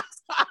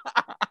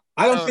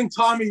 I don't think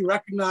Tommy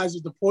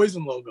recognizes the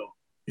Poison logo.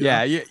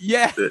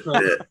 Yeah.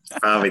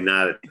 Probably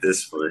not at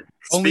this point.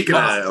 Only- Speaking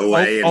of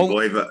away and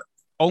Voivod,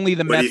 Only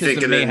the what do you methods think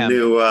of of the mayhem.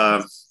 new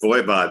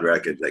Voivod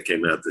record that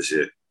came out this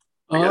year?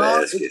 I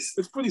gotta ask you.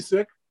 It's pretty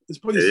sick. It's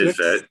pretty It sick. is,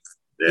 right?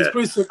 It's Yeah.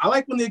 pretty sick. I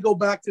like when they go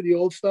back to the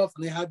old stuff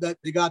and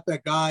they got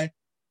that guy.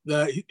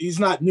 He's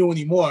not new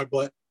anymore,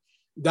 but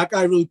that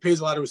guy really pays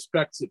a lot of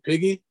respect to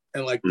Piggy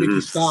and like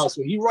Piggy Styles.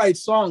 When he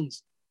writes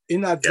songs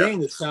in that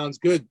vein, it sounds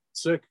good.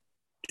 Sick.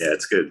 Yeah,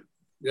 it's good.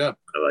 Yeah.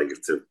 I like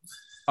it too.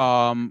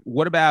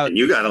 What about? And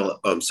you got a.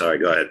 Oh, I'm sorry.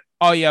 Go ahead.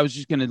 Oh yeah, I was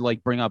just gonna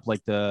like bring up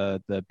like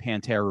the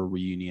Pantera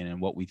reunion and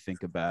what we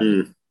think about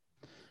it.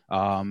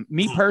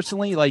 Me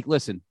personally, like,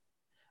 listen,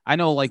 I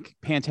know like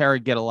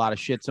Pantera get a lot of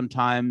shit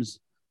sometimes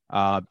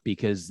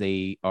because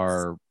they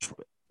are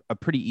a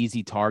pretty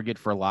easy target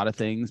for a lot of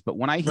things. But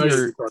when I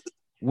hear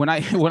when I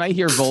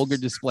hear Vulgar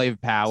Display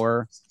of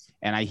Power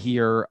and I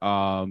hear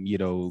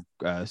Southern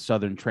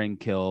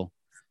Trendkill,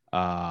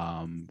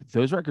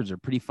 those records are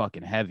pretty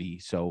fucking heavy.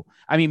 So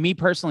I mean, me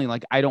personally,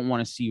 like, I don't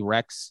want to see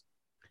Rex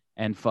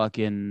and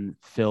fucking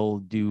Phil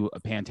do a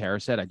Pantera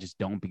set. I just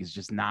don't, because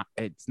it's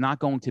not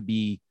going to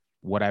be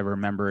what I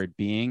remember it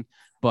being.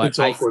 But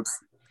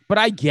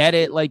I get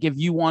it. Like, if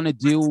you want to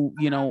do,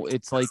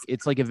 it's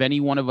like if any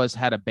one of us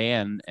had a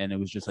band and it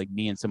was just like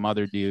me and some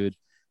other dude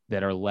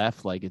that are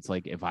left, like, it's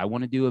like, if I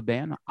want to do a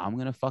band, I'm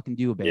gonna fucking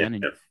do a band.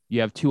 And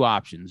you have two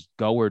options: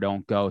 go or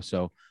don't go.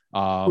 So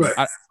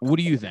what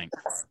do you think?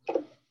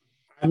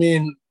 I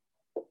mean,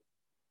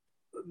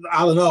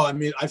 I don't know. I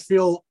mean, I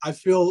feel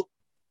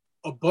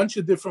a bunch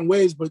of different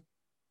ways, but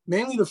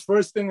mainly the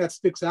first thing that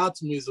sticks out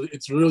to me is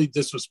it's really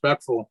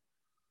disrespectful.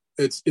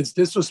 It's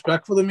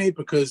disrespectful to me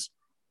because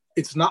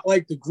it's not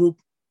like the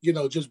group,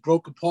 just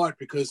broke apart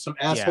because some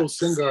asshole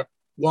singer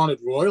wanted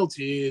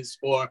royalties,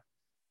 or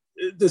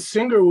the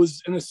singer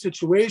was in a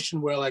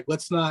situation where, like,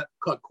 let's not,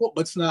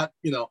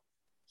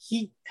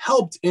 he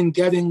helped in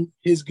getting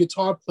his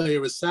guitar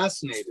player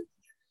assassinated.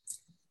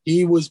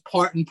 He was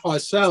part and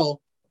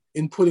parcel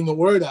in putting the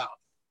word out.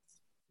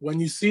 When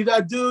you see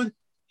that dude,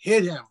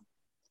 hit him.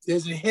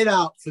 There's a hit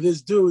out for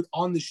this dude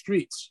on the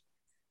streets.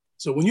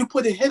 So when you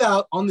put a hit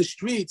out on the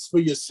streets for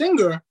your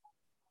singer,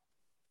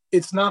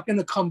 it's not going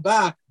to come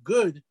back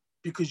good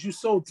because you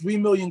sold 3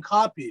 million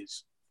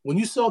copies. When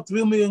you sell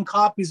 3 million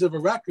copies of a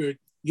record,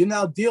 you're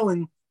now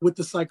dealing with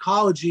the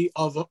psychology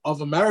of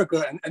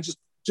America and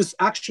just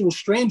actual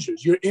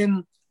strangers. You're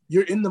in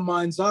the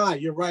mind's eye.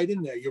 You're right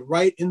in there. You're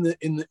right in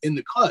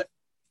the cut.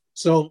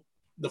 So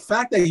the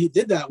fact that he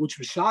did that, which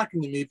was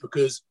shocking to me,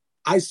 because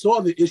I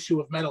saw the issue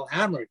of Metal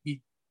Hammer.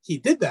 He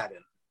did that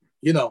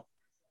in,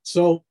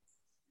 So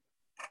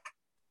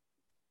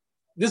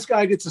this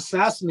guy gets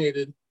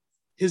assassinated.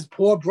 His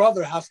poor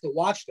brother has to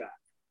watch that.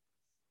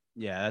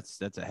 Yeah,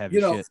 that's a heavy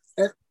shit.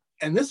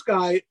 And this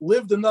guy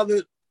lived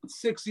another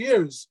 6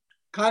 years,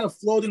 kind of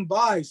floating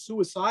by,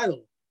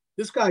 suicidal.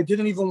 This guy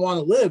didn't even want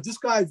to live. This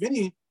guy,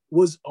 Vinny,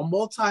 was a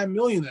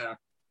multi-millionaire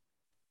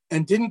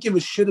and didn't give a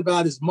shit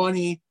about his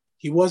money.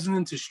 He wasn't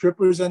into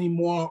strippers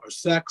anymore or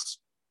sex.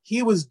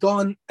 He was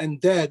done and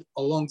dead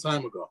a long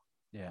time ago.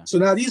 Yeah. So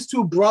now these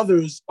two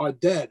brothers are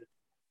dead.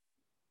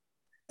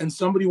 And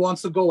somebody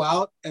wants to go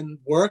out and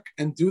work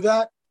and do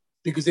that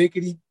because they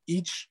could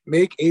each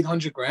make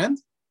 $800,000.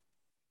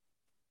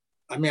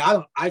 I mean,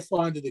 I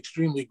find it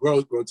extremely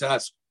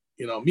grotesque.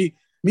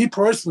 Me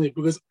personally,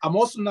 because I'm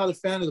also not a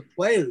fan of the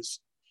players.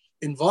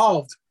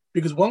 involved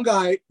because one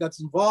guy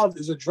that's involved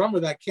is a drummer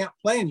that can't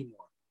play anymore.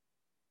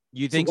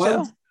 You think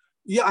so?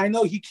 Yeah, I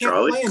know he can't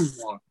Charlie? play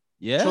anymore.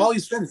 Yeah.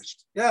 Charlie's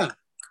finished. Yeah.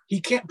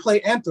 He can't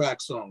play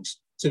Anthrax songs.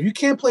 So if you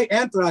can't play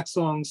Anthrax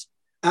songs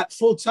at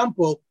full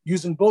tempo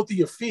using both of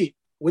your feet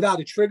without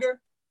a trigger,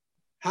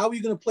 how are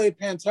you going to play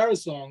Pantera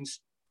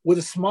songs with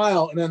a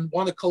smile and then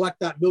want to collect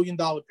that $1 million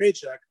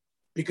paycheck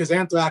because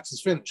Anthrax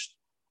is finished?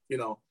 You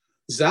know,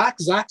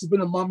 Zach's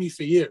been a mummy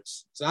for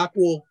years. Zach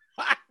will,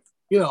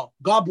 you know,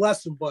 God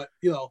bless him, but,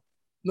 you know,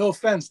 no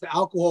offense, the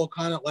alcohol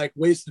kind of like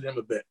wasted him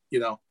a bit, you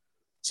know.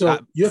 So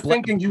you're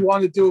thinking you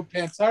want to do a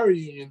Pantera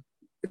reunion.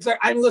 It's like,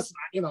 I mean, listen,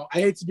 you know, I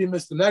hate to be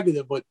Mr.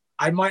 Negative, but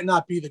I might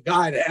not be the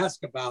guy to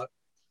ask about.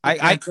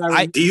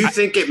 Do you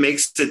think it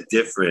makes a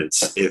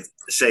difference if,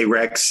 say,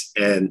 Rex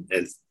and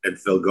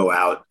Phil go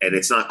out and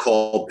it's not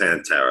called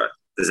Pantera?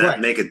 Does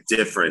that make a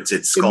difference?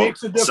 It's called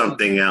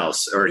something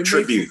else or a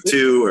tribute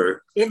to,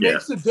 or it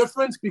makes a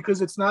difference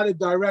because it's not a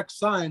direct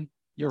sign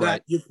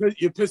that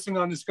you're pissing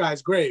on this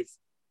guy's grave.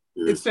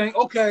 It's saying,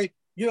 okay,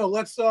 you know,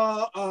 let's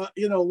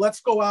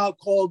go out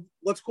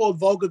let's call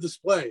Vulgar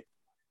Display,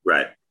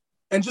 right?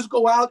 And just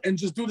go out and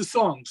just do the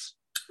songs.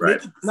 Right.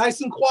 Make it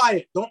nice and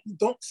quiet.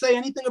 Don't say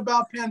anything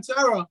about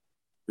Pantera.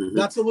 Mm-hmm.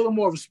 That's a little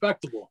more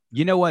respectable.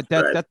 You know what?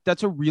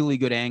 That's a really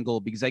good angle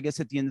because I guess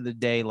at the end of the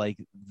day, like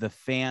the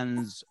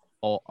fans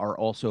are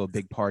also a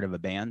big part of a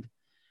band.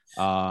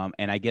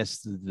 And I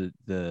guess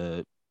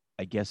that's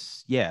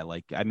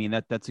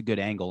a good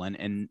angle.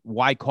 And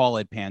why call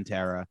it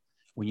Pantera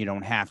when you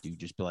don't have to?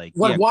 Just be like,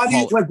 why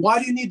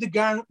do you need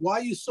the why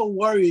are you so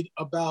worried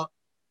about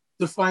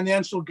the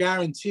financial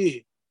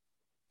guarantee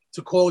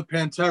to call it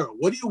Pantera?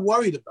 What are you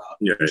worried about?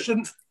 Yeah. You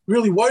shouldn't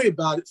really worry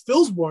about it.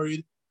 Phil's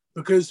worried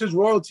because his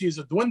royalties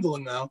are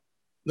dwindling now.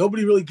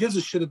 Nobody really gives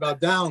a shit about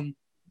Down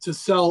to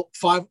sell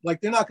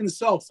they're not going to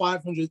sell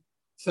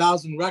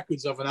 500,000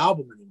 records of an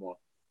album anymore.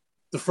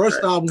 The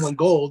first album went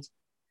gold.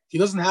 He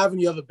doesn't have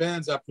any other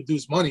bands that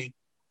produce money.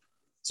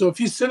 So if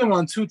he's sitting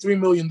on $2-3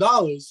 million,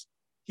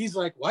 he's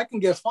like, well, I can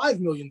get $5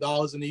 million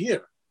in a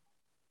year.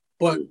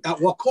 But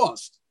at what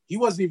cost? He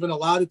wasn't even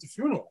allowed at the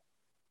funeral.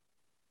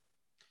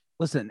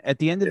 Listen, at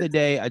the end of the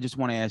day, I just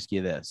want to ask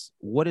you this.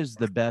 What is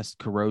the best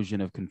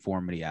Corrosion of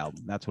Conformity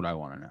album? That's what I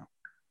want to know.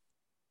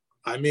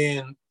 I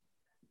mean,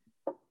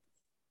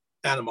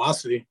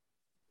 Animosity.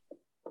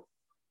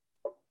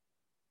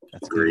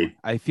 That's great.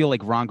 I feel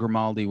like Ron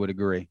Grimaldi would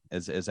agree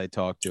as I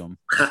talk to him.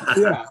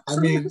 Yeah, I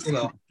mean, you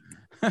know,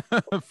 I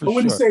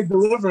wouldn't say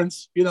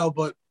Deliverance, you know,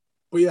 but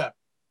yeah.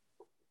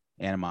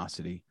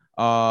 Animosity.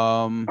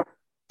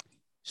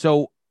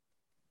 So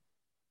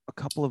a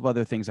couple of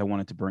other things I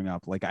wanted to bring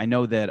up. Like, I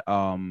know that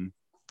I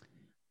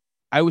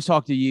always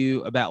talk to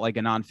you about like a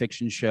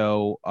nonfiction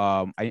show.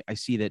 I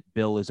see that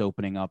Bill is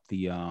opening up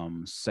the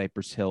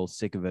Cypress Hill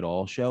Sick of It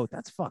All show.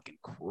 That's fucking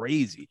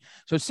crazy.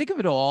 So Sick of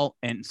It All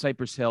and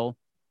Cypress Hill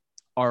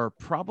are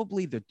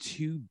probably the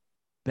two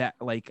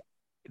like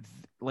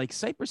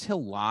Cypress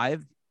Hill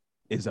live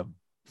is a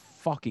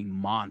fucking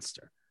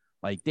monster.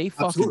 Like they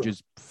fucking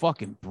just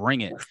fucking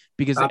bring it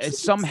because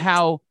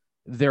somehow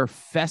their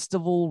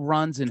festival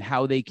runs and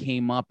how they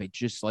came up. It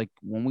just like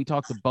when we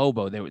talked to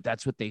Bobo,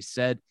 that's what they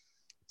said.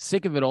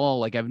 Sick of It All.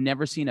 Like I've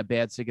never seen a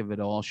bad Sick of It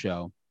All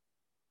show.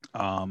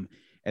 And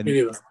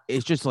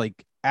it's just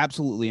like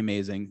absolutely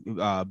amazing.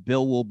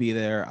 Bill will be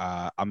there.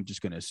 I'm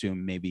just going to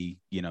assume maybe,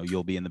 you know,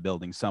 you'll be in the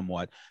building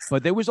somewhat,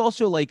 but there was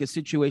also like a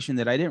situation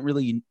that I didn't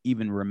really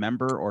even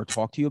remember or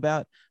talk to you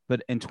about,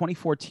 but in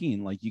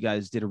 2014, like you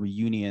guys did a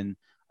reunion.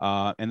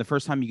 And the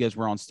first time you guys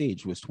were on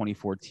stage was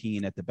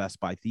 2014 at the Best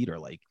Buy Theater.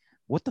 Like,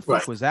 what the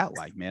fuck was that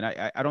like, man?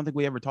 I don't think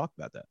we ever talked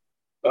about that.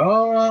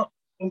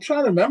 I'm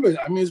trying to remember.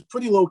 I mean, it's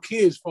pretty low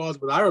key as far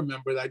as what I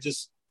remember. I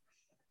just,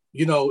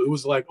 you know, it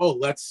was like, oh,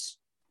 let's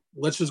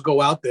just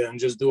go out there and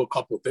just do a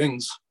couple of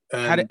things.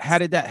 And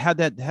how'd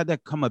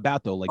that come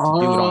about though? Like to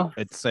do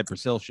it at the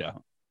Cypress Hill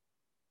show?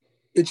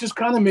 It just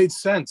kind of made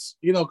sense,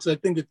 you know, because I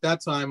think at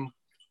that time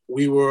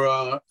we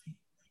were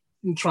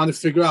trying to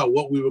figure out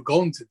what we were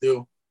going to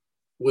do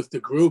with the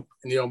group.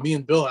 And, you know, me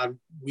and Bill,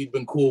 we'd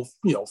been cool,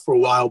 you know, for a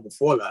while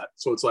before that.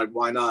 So it's like,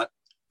 why not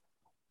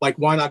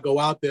go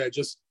out there?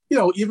 Just, you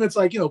know, even it's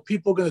like, you know,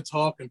 people going to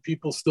talk and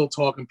people still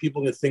talk and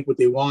people going to think what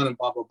they want and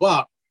blah, blah,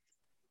 blah.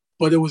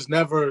 But it was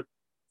never,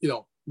 you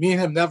know, me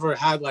and him never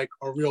had like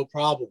a real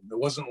problem. It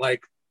wasn't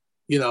like,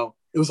 you know,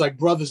 it was like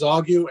brothers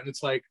argue. And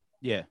it's like,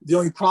 yeah, the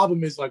only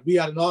problem is like we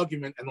had an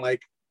argument and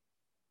like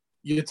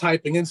you're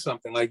typing in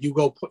something, like you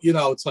go, you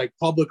know, it's like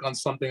public on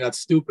something that's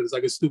stupid. It's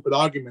like a stupid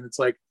argument. It's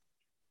like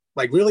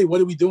really,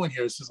 what are we doing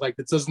here? It's just like,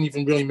 it doesn't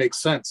even really make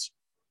sense,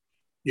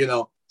 you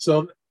know?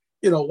 So,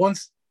 you know,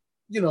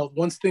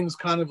 once things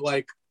kind of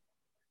like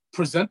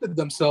presented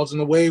themselves in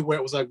a way where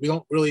it was like, we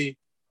don't really,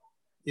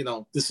 you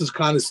know, this is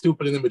kind of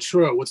stupid and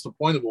immature. What's the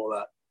point of all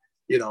that?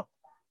 You know?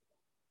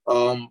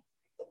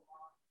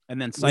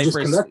 And then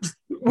Cypress,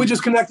 we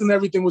just connected and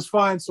everything was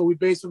fine. So we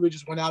basically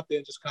just went out there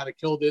and just kind of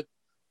killed it.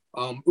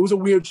 It was a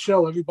weird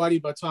show. Everybody,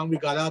 by the time we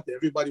got out there,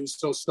 everybody was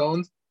so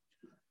stoned.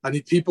 I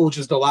mean, people were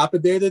just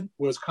dilapidated,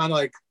 where it's kind of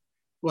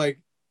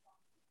like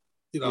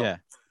Yeah.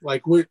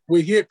 Like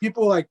we hear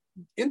people like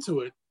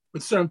into it,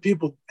 but certain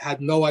people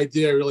had no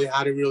idea really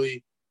how to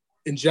really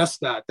ingest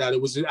that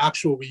it was an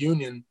actual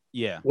reunion.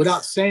 Yeah.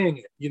 Without saying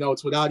it,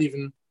 it's without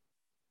even,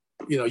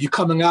 you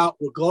coming out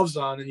with gloves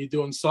on and you're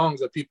doing songs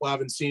that people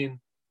haven't seen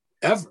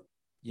ever.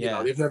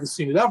 Yeah. They've never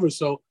seen it ever.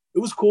 So it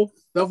was cool.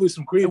 Definitely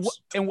some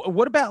creeps. And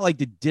what about like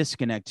the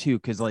disconnect too?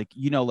 Because like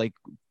like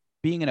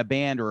being in a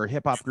band or a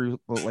hip hop group,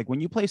 like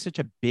when you play such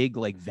a big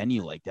like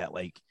venue like that,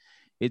 like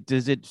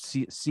does it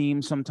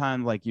seem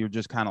sometimes like you're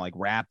just kind of like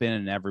rapping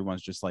and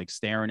everyone's just like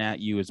staring at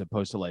you as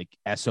opposed to like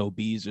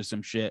SOBs or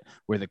some shit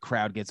where the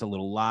crowd gets a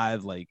little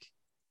live? Like,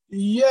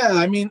 yeah,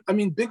 I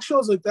mean, big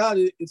shows like that,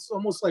 it's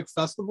almost like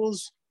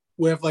festivals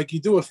where if like you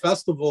do a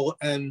festival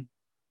and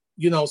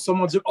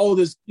someone's like, oh,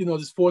 there's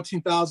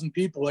 14,000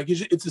 people. Like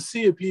it's a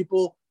sea of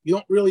people. You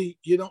don't really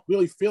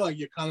feel like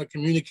you're kind of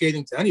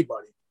communicating to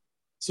anybody.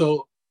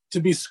 So to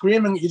be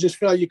screaming, you just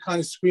feel like you're kind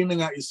of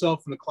screaming at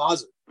yourself in the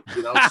closet.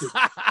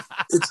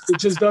 It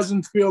just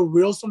doesn't feel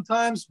real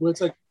sometimes. Where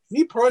it's like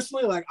me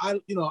personally, like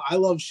I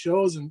love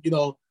shows and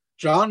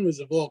genres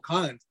of all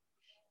kinds.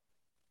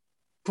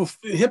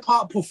 Hip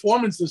hop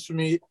performances for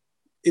me,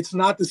 it's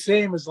not the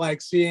same as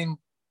like seeing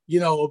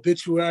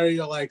Obituary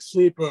or like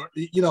Sleeper.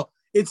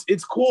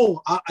 It's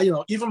cool.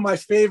 Even my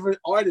favorite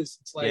artists,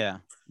 it's like, yeah,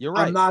 you're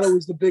right. I'm not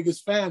always the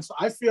biggest fan. So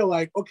I feel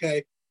like,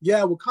 okay,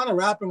 yeah, we're kind of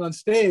rapping on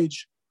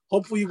stage.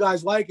 Hopefully you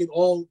guys like it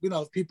all,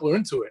 if people are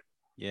into it.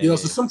 Yeah,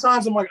 so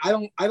sometimes I'm like, I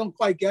don't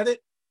quite get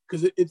it.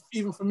 Because it's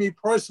even for me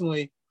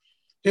personally,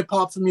 hip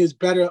hop for me is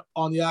better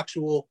on the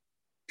actual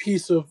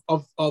piece of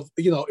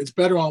it's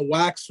better on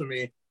wax for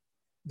me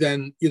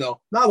than,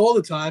 not all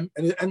the time.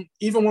 And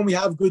even when we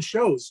have good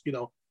shows,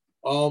 yeah,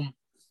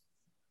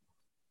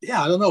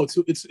 I don't know.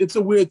 It's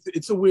a weird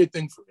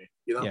thing for me,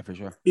 Yeah, for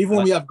sure. Even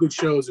when we have good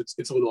shows,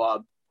 it's a little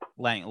odd.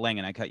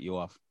 Langan, I cut you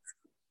off.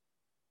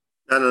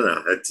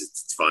 No.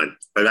 It's fine.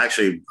 But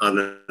actually,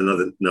 on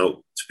another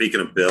note, speaking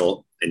of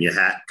Bill and your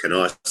hat,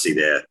 Canarsie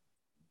there,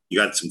 you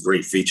got some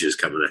great features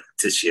coming up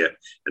this year.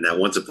 And that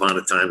Once Upon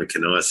a Time in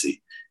Canarsie,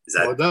 is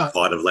that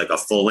part of like a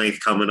full length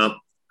coming up?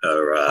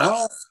 Or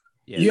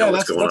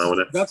what's going on with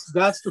it?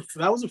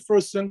 That was the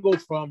first single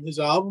from his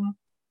album,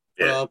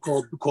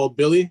 called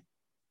Billy.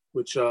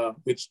 Which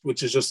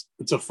is just,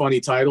 it's a funny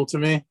title to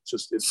me.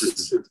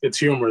 It's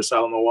humorous. I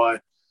don't know why.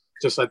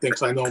 I think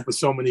 'cause I know him for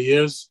so many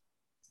years.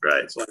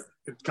 Right. It's like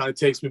it kind of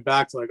takes me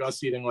back to like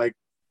us eating like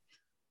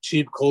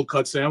cheap cold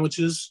cut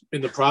sandwiches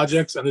in the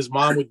projects, and his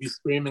mom would be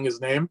screaming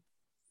his name,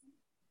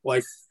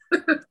 like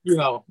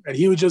and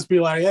he would just be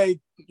like, "Hey,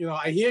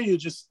 I hear you.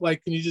 Just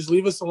like, can you just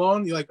leave us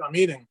alone?" You're like, "I'm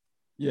eating."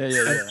 Yeah.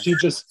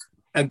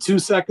 And 2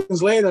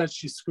 seconds later,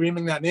 she's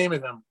screaming that name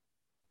at him.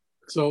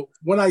 So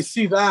when I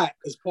see that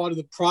as part of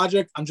the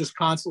project, I'm just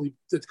constantly,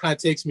 it kind of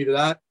takes me to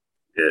that.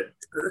 Yeah.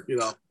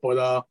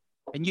 But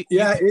and it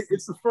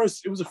was the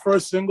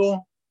first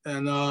single,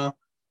 and the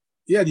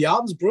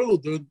album's brutal,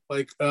 dude.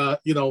 Like from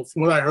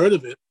what I heard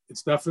of it,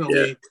 it's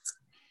definitely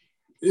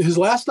his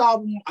last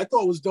album. I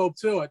thought was dope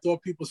too. I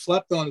thought people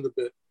slept on it a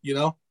bit,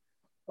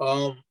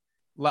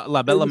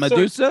 La Bella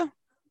Medusa.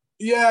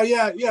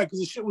 Yeah, because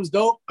the shit was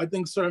dope. I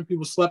think certain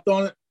people slept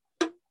on it.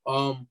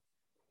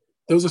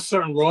 There was a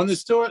certain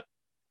rawness to it.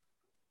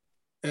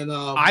 And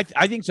I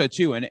think so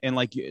too, and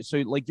like so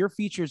like your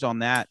features on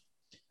that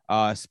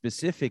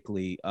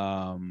specifically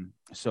God,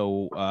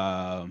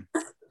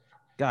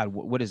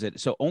 what is it?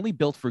 So Only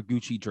Built for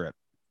Gucci Drip,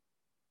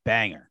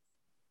 banger,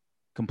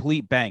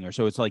 complete banger.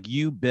 So it's like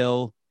you,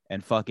 Bill,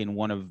 and fucking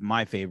one of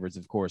my favorites,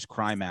 of course,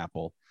 Crime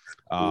Apple,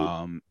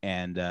 and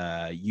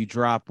you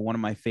drop one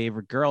of my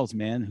favorite girls,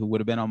 man, who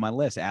would have been on my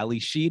list, Ali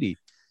Sheedy.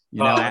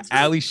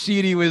 Ali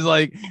Sheedy was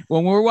like,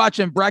 when we were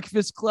watching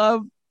Breakfast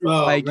Club.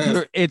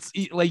 It's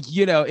like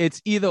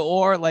it's either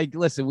or. Like,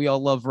 listen, we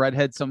all love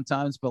redheads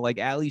sometimes, but like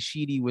Ali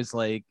Sheedy was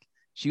like,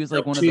 she was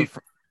like one of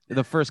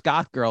the first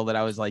goth girl that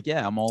I was like,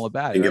 yeah, I'm all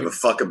about it. Didn't give a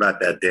fuck about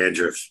that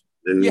dandruff.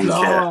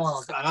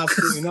 No,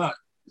 absolutely not.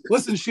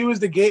 Listen, she was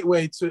the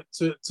gateway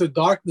to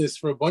darkness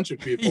for a bunch of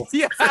people.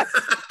 Yeah.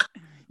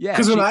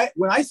 Because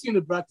when I seen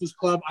the Breakfast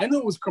Club, I knew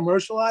it was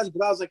commercialized,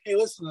 but I was like, hey,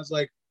 listen, I was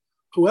like,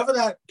 whoever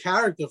that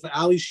character for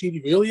Ali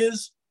Sheedy really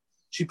is,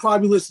 she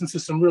probably listens to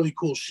some really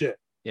cool shit.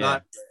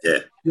 So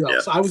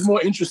I was more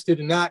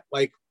interested in that.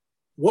 Like,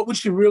 what would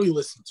she really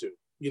listen to?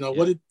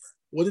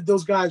 What did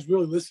those guys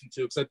really listen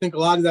to? Because I think a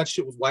lot of that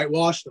shit was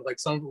whitewashed. And like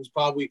some of it was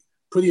probably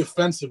pretty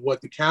offensive. What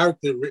the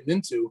character written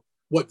into,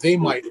 what they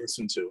might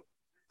listen to.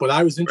 But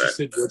I was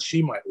interested in what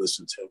she might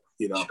listen to.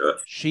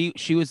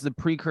 She was the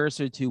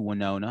precursor to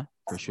Winona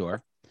for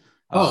sure.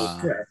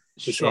 For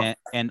sure.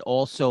 And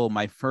also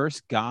my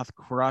first goth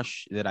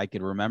crush that I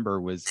could remember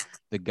was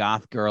the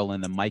goth girl in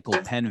the Michael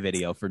Penn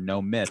video for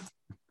No Myth.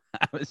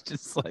 I was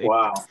just like,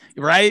 wow,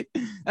 right?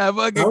 That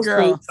fucking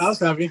girl. Cool. That was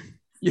heavy.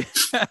 Yeah.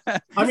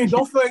 I mean,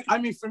 don't think. I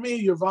mean, for me,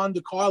 Yvonne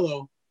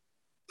DiCarlo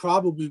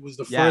probably was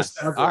the first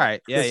ever. All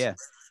right. Yeah.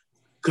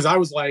 Because I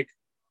was like,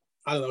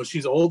 I don't know,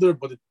 she's older,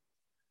 but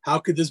how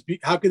could this be?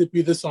 How could it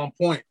be this on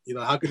point?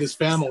 How could this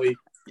family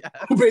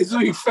who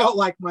basically felt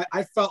like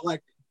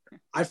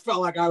I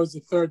felt like I was the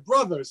third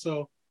brother.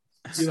 So,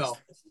 you know.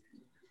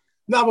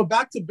 Now, but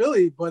back to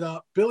Billy.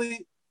 But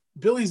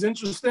Billy's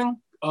interesting.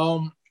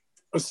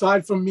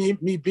 Aside from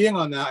me being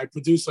on that, I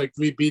produced like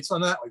 3 beats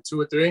on that, like 2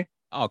 or 3.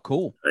 Oh,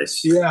 cool.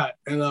 Nice. Yeah,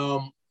 and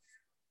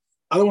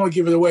I don't want to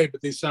give it away,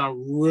 but they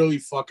sound really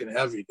fucking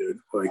heavy, dude.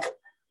 Like,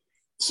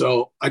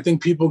 so I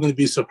think people are going to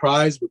be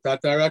surprised with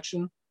that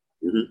direction.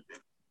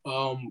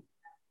 Mm-hmm.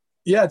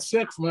 Yeah, it's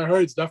sick. From what I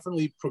heard, it's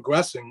definitely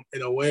progressing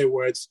in a way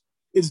where it's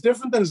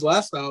different than his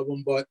last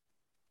album, but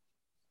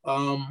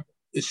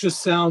it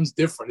just sounds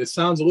different. It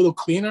sounds a little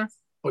cleaner,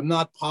 but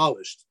not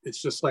polished. It's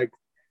just like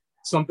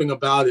something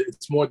about it.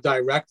 It's more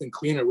direct and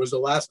cleaner. Was the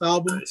last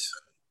album? Nice.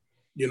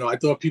 You know, I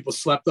thought people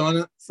slept on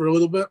it for a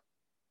little bit.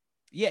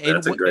 Yeah,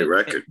 that's a great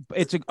record.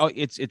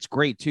 It's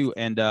great too,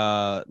 and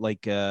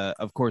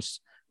of course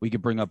we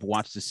could bring up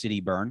 "Watch the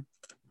City Burn,"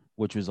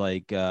 which was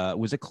like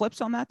was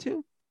Eclipse on that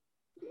too?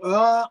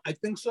 I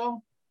think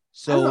so.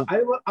 So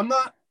I'm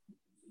not.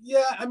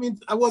 Yeah, I mean,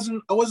 I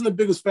wasn't the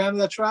biggest fan of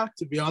that track,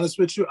 to be honest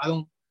with you. I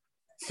don't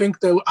think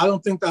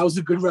that was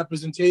a good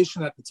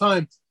representation at the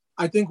time.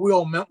 I think we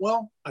all meant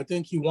well. I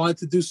think he wanted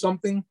to do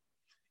something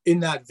in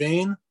that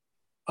vein.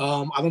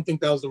 I don't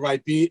think that was the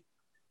right beat.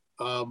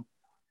 Not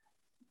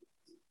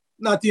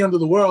the end of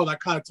the world. I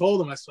kind of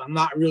told him, I said, I'm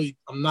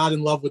not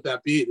in love with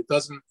that beat. It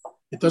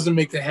doesn't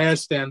make the hair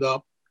stand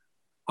up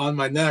on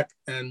my neck,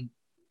 and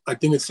I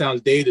think it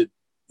sounds dated,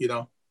 you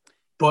know.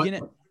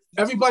 But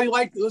everybody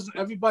listen.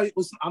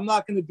 I'm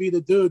not going to be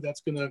the dude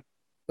that's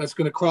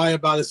gonna cry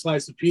about a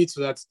slice of pizza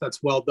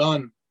that's well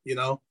done, you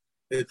know.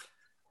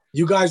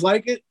 You guys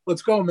like it?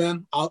 Let's go,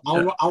 man.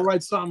 I'll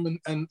write something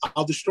and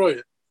I'll destroy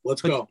it.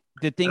 Let's go.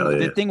 The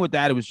thing with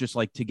that, it was just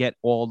like to get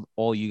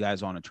all you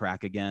guys on a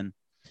track again.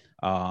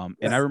 And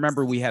I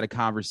remember we had a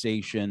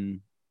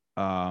conversation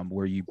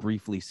where you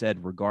briefly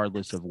said,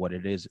 regardless of what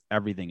it is,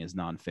 everything is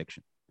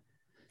nonfiction.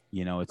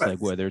 You know, it's like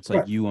whether it's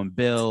like you and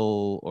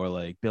Bill or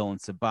like Bill and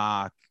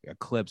Sabak,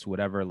 Eclipse,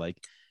 whatever, like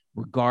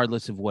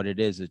regardless of what it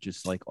is, it's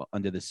just like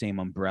under the same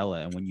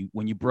umbrella. And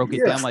when you broke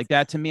it down like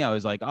that to me, I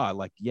was like, oh,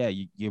 like, yeah,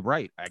 you're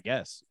right, I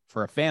guess,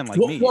 for a fan like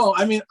me. Well,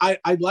 I mean,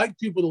 I'd like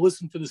people to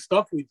listen to the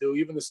stuff we do,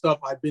 even the stuff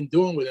I've been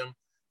doing with him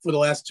for the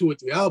last 2 or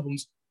 3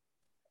 albums.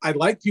 I'd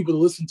like people to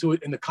listen to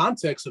it in the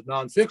context of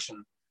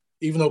nonfiction,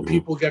 even though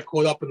people get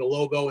caught up in the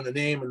logo and the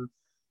name, and,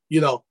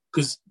 you know,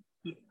 because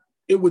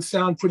it would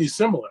sound pretty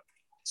similar.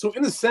 So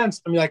in a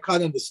sense, I mean, I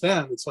kind of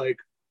understand. It's like,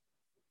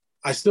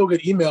 I still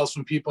get emails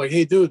from people like,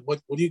 hey, dude,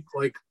 what do you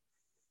like?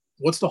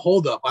 What's the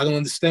holdup? I don't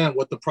understand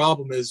what the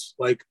problem is.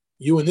 Like,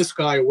 you and this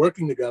guy are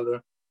working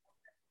together.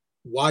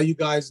 Why are you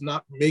guys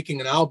not making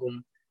an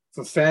album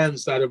for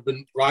fans that have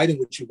been riding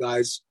with you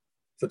guys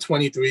for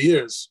 23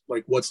 years?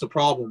 Like, what's the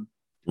problem?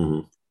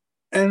 Mm-hmm.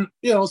 And,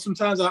 you know,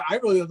 sometimes I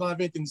really don't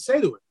have anything to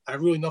say to it. I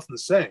have really nothing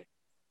to say.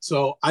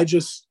 So I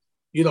just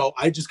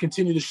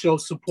continue to show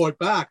support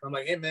back. I'm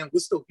like, hey, man, we're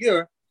still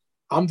here.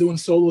 I'm doing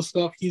solo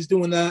stuff. He's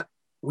doing that.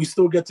 We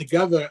still get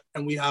together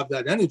and we have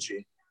that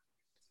energy.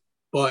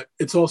 But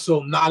it's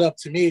also not up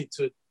to me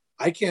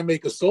I can't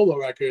make a solo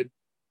record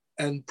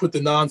and put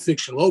the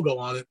nonfiction logo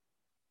on it.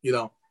 You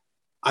know,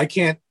 I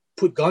can't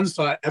put guns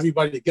to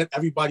everybody to get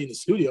everybody in the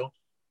studio.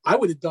 I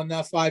would have done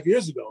that 5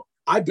 years ago.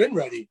 I've been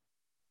ready.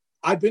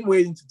 I've been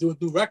waiting to do a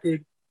new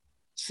record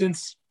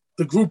since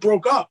the group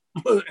broke up.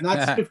 And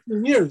that's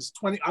 15 years,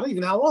 20, I don't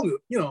even know how long,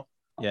 you know.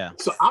 Yeah.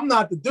 So I'm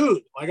not the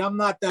dude. Like, I'm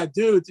not that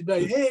dude to be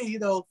like, hey, you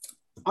know,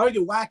 I would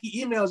get wacky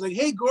emails like,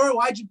 hey, Gore,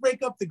 why'd you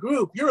break up the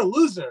group? You're a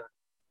loser.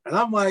 And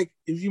I'm like,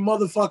 if you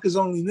motherfuckers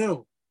only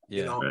knew.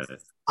 You know,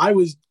 I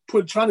was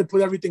trying to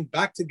put everything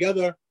back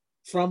together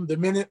from the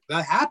minute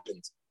that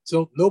happened.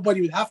 So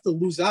nobody would have to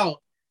lose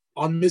out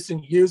on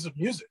missing years of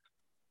music.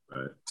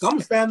 Right. So I'm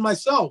a fan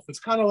myself. It's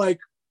kind of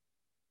like,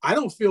 I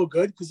don't feel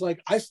good because,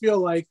 like, I feel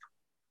like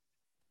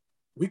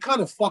we kind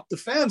of fucked the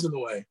fans in a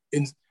way,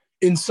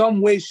 in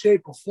some way,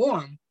 shape, or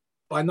form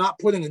by not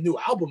putting a new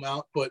album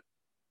out. But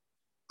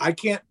I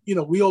can't, you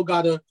know, we all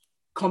got to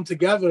come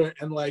together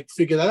and, like,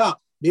 figure that out.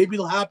 Maybe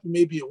it'll happen,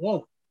 maybe it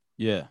won't.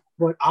 Yeah.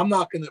 But I'm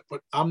not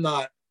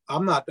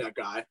that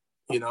guy,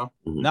 you know?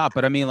 No,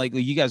 but I mean, like,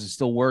 you guys are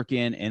still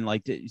working, and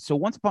like, so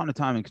once upon a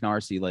time in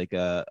Canarsie, like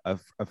a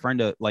friend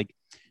of, like,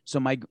 so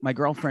my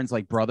girlfriend's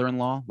like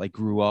brother-in-law like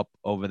grew up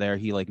over there.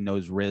 He like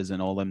knows Riz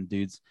and all them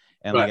dudes.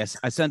 And like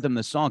I sent him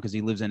the song because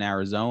he lives in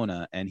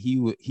Arizona, and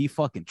he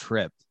fucking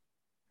tripped.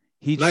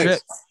 He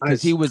tripped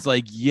because he was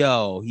like,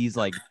 yo, he's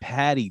like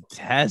Patty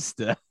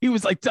Testa. He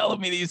was like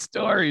telling me these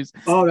stories.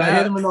 Oh, that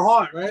hit him in the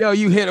heart, right? Yo,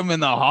 you hit him in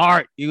the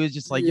heart. He was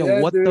just like,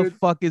 yo, what dude. the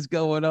fuck is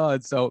going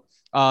on? So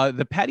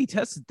the Patty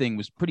Testa thing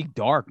was pretty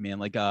dark, man.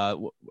 Like,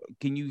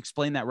 can you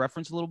explain that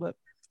reference a little bit?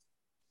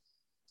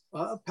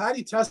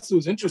 Patty Testa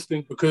was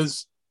interesting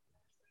because,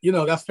 you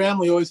know, that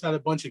family always had a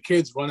bunch of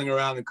kids running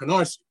around in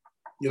Canarsie.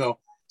 You know,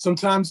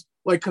 sometimes,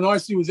 like,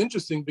 Canarsie was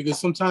interesting because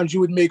sometimes you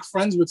would make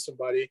friends with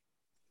somebody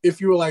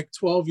if you were like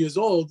 12 years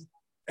old,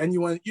 and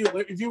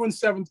if you were in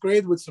 7th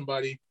grade with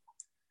somebody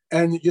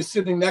and you're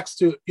sitting next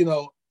to, you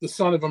know, the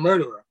son of a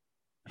murderer,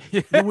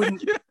 you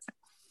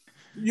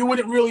you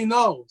wouldn't really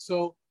know.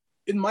 So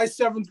in my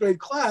 7th grade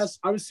class,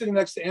 I was sitting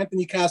next to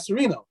Anthony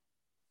Casarino.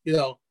 You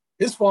know,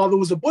 his father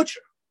was a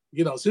butcher.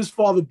 You know, so his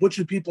father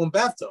butchered people in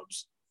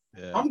bathtubs.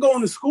 Yeah. I'm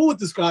going to school with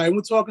this guy, and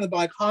we're talking about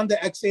like Honda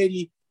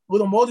X80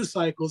 little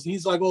motorcycles, and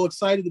he's like all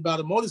excited about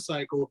a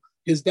motorcycle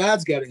his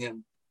dad's getting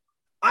him.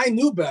 I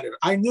knew better.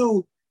 I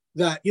knew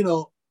that, you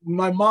know,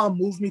 my mom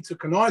moved me to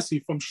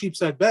Canarsie from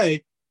Sheepshead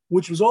Bay,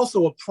 which was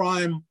also a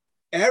prime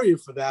area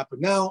for that.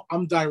 But now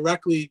I'm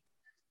directly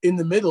in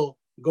the middle,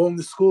 going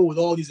to school with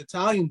all these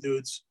Italian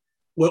dudes,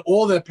 where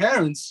all their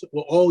parents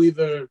were all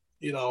either,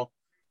 you know,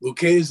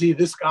 Lucchese,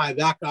 this guy,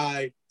 that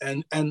guy,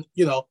 and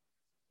you know,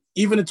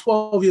 even at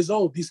 12 years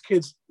old, these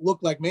kids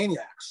looked like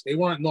maniacs. They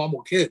weren't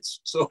normal kids.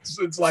 So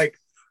it's like,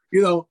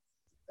 you know,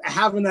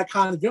 having that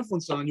kind of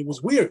influence on you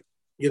was weird,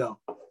 you know.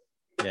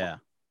 Yeah.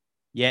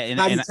 Yeah.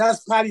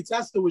 Patty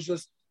Testa was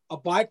just a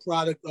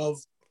byproduct of,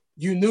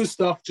 you knew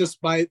stuff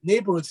just by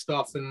neighborhood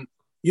stuff and,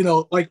 you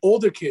know, like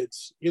older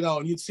kids, you know,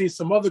 and you'd see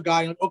some other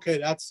guy and, okay,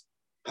 that's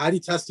Patty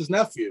Testa's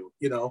nephew,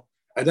 you know.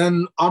 And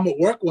then I'm at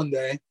work one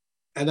day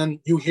and then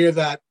you hear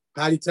that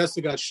Patty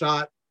Testa got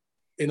shot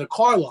in a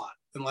car lot,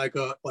 in like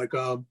a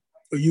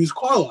used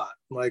car lot.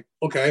 I'm like,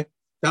 okay,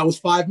 that was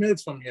 5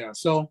 minutes from here.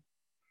 So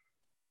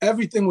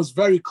everything was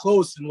very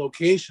close in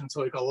location to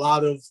like a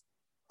lot of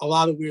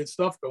weird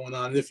stuff going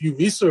on. And if you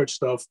research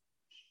stuff,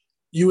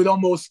 you'd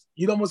almost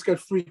get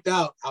freaked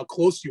out how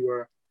close you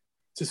were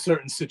to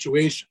certain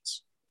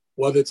situations,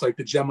 whether it's like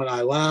the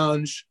Gemini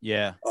Lounge,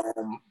 the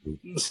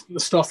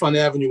stuff on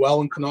Avenue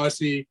L in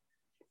Canarsie,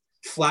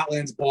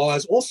 Flatlands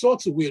bars, all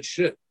sorts of weird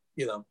shit,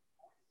 you know.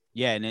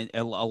 Yeah, and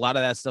a lot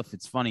of that stuff,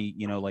 it's funny,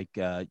 you know, like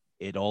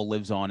it all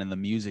lives on in the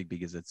music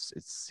because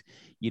it's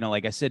you know,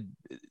 like I said,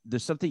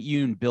 there's something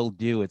you and Bill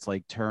do. It's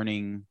like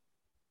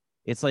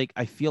it's like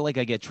I feel like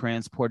I get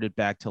transported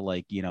back to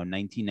like, you know,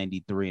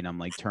 1993, and I'm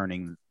like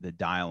turning the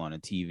dial on a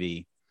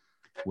TV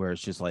where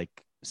it's just like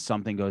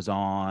something goes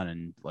on,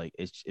 and like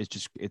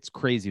it's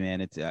crazy,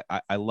 man.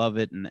 I love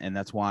it, and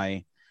that's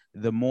why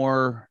the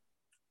more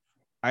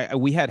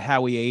we had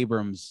Howie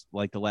Abrams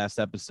like the last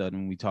episode,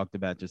 and we talked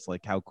about just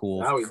like how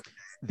cool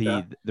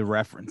the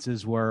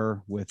references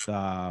were with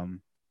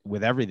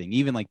everything,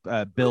 even like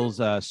Bill's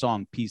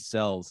song Peace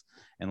Sells,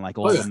 and like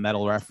all the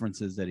metal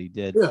references that he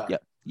did.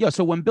 Yeah.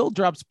 So when Bill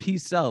drops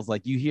Peace Sells,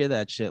 like you hear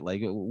that shit,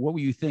 like what were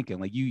you thinking?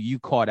 Like you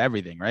caught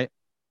everything, right?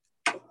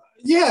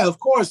 Yeah, of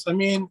course. I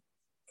mean,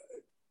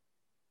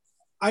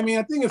 I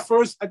think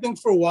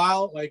for a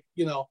while, like,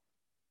 you know,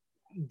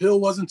 Bill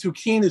wasn't too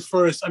keen at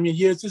first. I mean,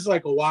 this is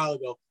like a while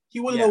ago. He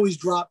wouldn't always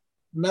drop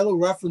metal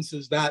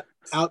references that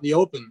out in the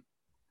open,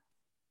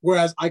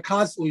 whereas I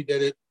constantly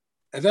did it.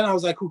 And then I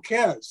was like, who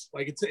cares?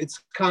 Like,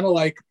 it's kind of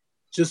like,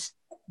 just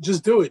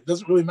do it. It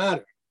doesn't really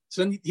matter.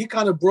 So then he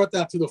kind of brought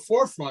that to the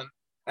forefront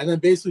and then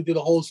basically did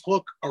a whole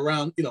hook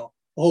around, you know,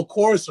 a whole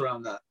chorus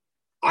around that.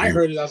 I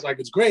heard it. I was like,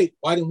 it's great.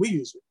 Why didn't we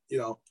use it? You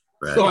know?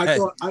 Right. So I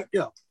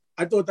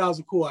thought that was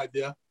a cool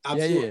idea.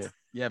 Absolutely.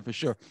 Yeah, for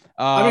sure.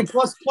 I mean,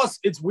 plus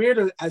it's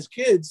weird as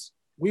kids,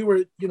 we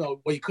were, you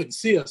know, well, you couldn't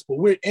see us, but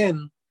we're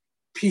in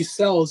Peace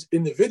Sells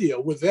in the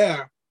video. We're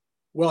there.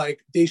 We're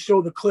like, they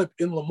show the clip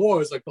in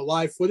L'Amour's, like the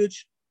live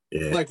footage.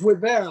 Yeah. Like we're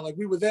there, like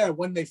we were there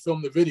when they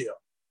filmed the video.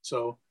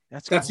 So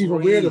that's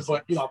even weirder.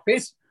 But you know, we're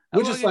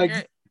just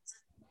like,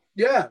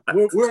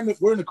 we're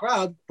in the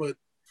crowd. But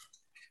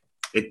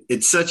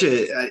it's such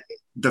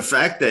the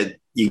fact that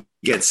you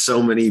get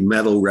so many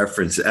metal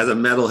references as a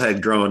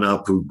metalhead growing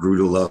up who grew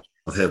to love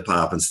hip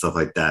hop and stuff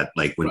like that.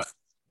 Like when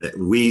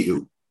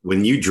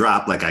you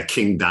drop like a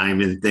King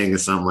Diamond thing or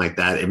something like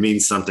that, it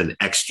means something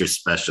extra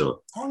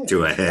special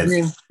to a head. I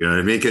mean, you know what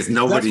I mean? Because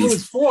not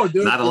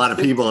a lot of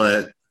people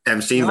at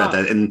MCing about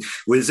that. And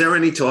was there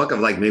any talk of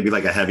like maybe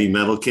like a Heavy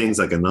Metal Kings,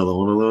 like another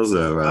one of those?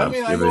 Or I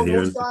mean, I know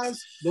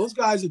those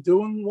guys are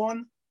doing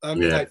one. I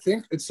mean, I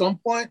think at some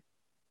point,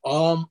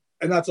 and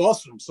that's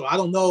awesome. So I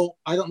don't know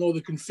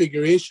the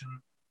configuration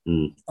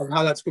of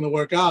how that's going to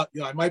work out.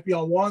 You know, I might be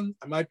on one,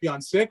 I might be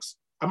on six,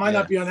 I might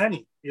not be on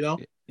any. You know,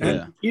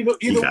 and either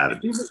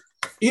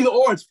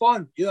or, it's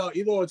fun. You know,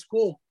 either or, it's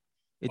cool.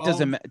 It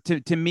doesn't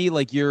to me,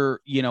 like you're,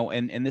 you know,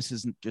 and this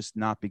isn't just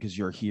not because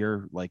you're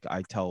here. Like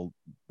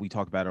we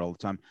talk about it all the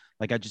time.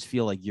 Like I just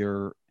feel like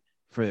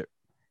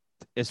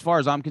as far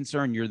as I'm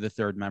concerned, you're the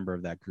third member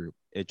of that group.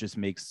 It just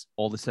makes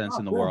all the sense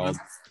in the world.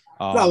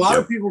 A lot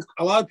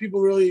of people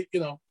really,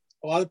 you know,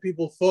 a lot of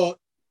people thought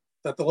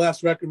that the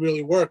last record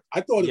really worked.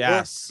 I thought it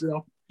worked. You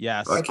know,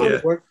 yes, I thought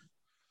it worked.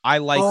 I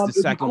liked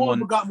the second one.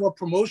 If it got more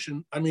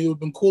promotion. I mean, it would have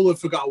been cool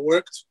if it got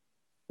worked,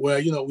 where,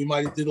 you know, we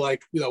might have did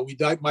like, you know,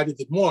 might have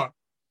did more.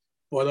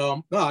 But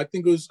no, I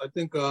think it was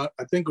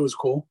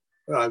cool.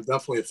 I'm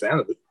definitely a fan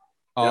of it.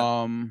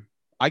 I'm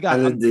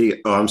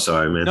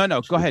sorry, man.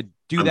 No, go ahead.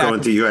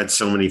 You had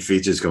so many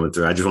features going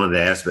through. I just wanted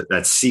to ask, but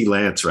that C.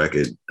 Lance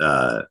record,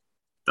 the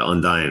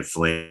Undying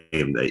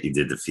Flame that you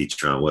did the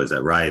feature on, was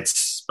that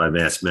Riots by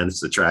Masked Men?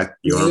 The track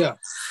Yeah.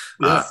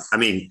 I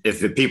mean,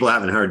 if people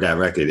haven't heard that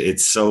record,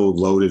 it's so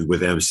loaded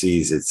with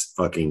MCs, it's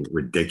fucking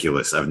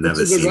ridiculous. I've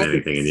never seen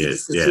anything in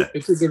years.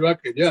 It's a good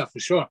record, yeah, for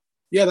sure.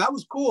 Yeah, that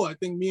was cool. I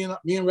think me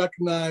and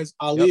Recognize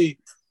Ali,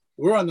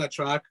 we're on that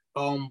track.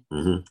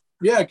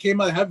 Yeah, it came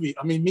out heavy.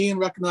 I mean, me and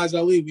Recognize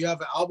Ali, we have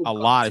an album. A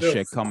lot of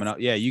shit coming up.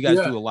 Yeah, you guys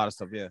do a lot of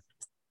stuff. Yeah.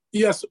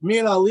 Yes, me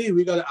and Ali,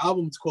 we got an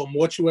album. It's called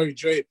Mortuary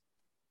Drape,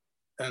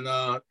 and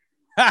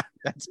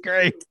that's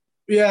great.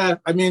 Yeah,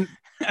 I mean,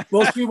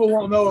 most people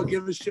won't know or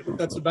give a shit what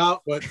that's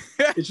about, but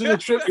it's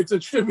just it's a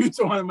tribute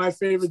to one of my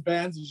favorite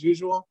bands, as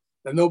usual,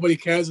 that nobody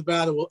cares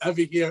about or will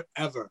ever hear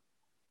ever.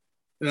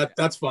 And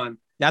that's fun.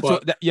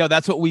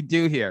 That's what we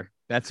do here.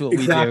 That's what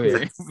we do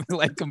here.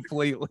 Like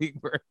completely.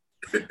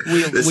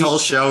 This whole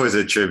show is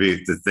a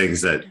tribute to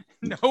things that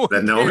no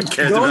one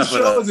cares about. The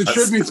show is a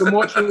tribute to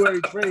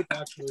Mortuary Drape,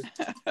 actually.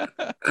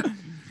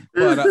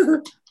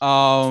 But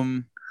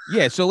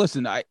yeah. So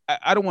listen, I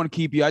don't want to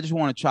keep you. I just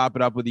want to chop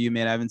it up with you,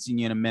 man. I haven't seen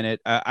you in a minute.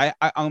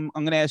 I'm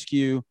gonna ask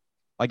you.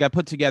 Like I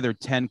put together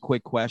 10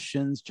 quick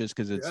questions just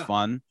because it's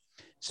fun.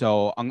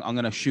 So I'm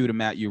gonna shoot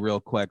them at you real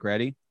quick.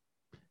 Ready?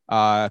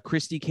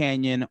 Christy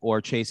Canyon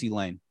or Chasey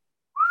Lane?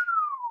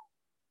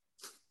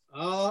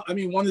 I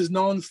mean, one is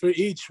known for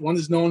each. One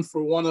is known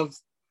for one of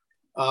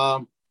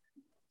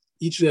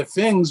each of their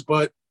things,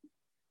 but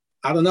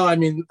I don't know. I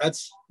mean,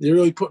 they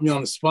really put me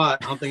on the spot.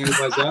 I don't think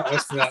anybody's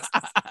asking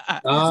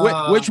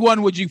that. Which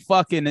one would you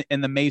fuck in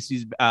the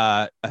Macy's?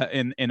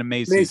 In a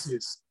Macy's?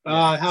 Macy's.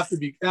 Have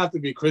to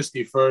be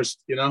Christy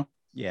first. You know.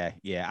 Yeah.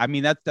 I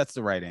mean, that's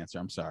the right answer.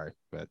 I'm sorry,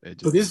 but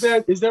is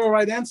there a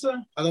right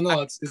answer? I don't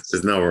know.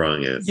 There's no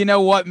wrong answer. You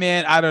know what,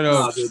 man? I don't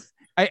know. Dude.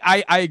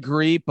 I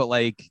agree, but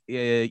like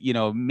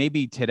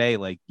maybe today,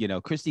 like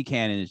Christy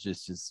Cannon is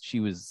just she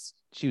was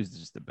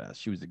just the best.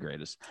 She was the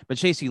greatest. But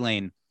Chasey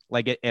Lane,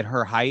 like at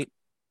her height,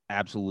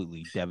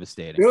 absolutely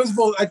devastating. It was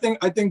both. I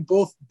think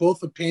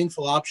both are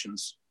painful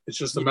options. It's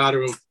just a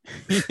matter of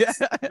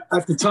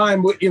at the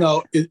time.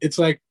 It's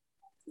like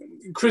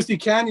Christy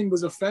Canyon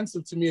was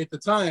offensive to me at the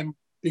time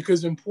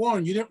because in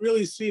porn you didn't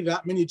really see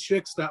that many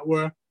chicks that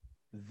were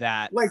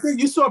that like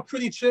you saw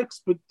pretty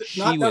chicks, but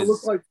not that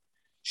looked like.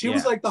 She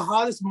was like the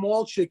hottest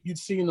mall chick you'd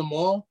see in the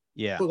mall.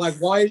 Yeah. But like,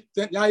 why?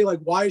 Now you're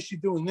like, why is she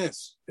doing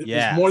this? It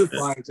was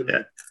mortifying to me.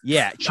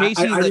 Yeah.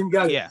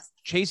 Chasey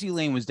Chasey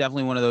Lane was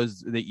definitely one of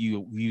those that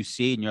you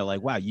see and you're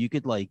like, wow, you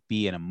could like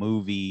be in a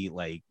movie,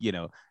 like,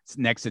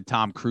 next to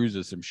Tom Cruise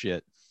or some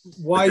shit.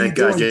 Why are you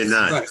doing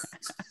this?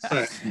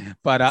 Right.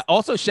 But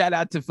also shout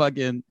out to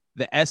fucking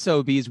the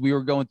SOBs. We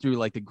were going through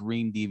like the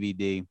green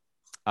DVD.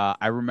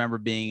 I remember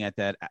being at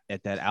that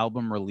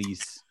album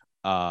release.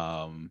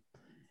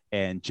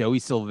 And Joey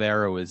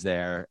Silvera was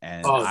there,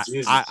 and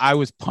I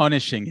was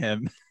punishing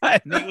him.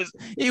 And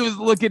he was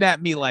looking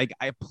at me like,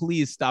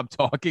 "Please stop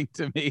talking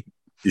to me."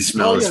 You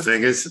smell his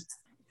fingers.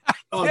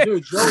 Oh,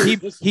 dude, Joey,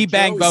 he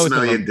banged both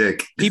smell of them. Your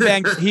dick.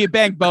 He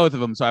banged both of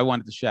them, so I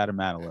wanted to shout him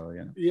out a little.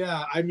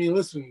 Yeah, I mean,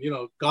 listen,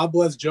 God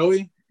bless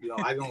Joey.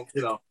 I don't,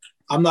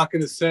 I'm not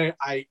gonna say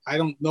I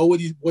don't know what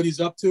he's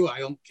up to.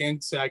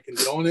 Can't say I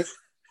condone it.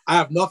 I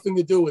have nothing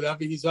to do with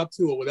whatever he's up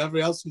to or whatever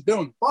else he's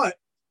doing, but.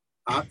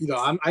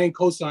 I ain't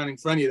co-signing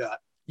for any of that.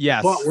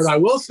 Yes. But what I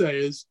will say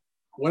is,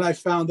 when I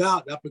found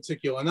out that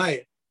particular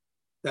night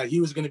that he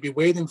was going to be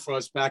waiting for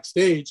us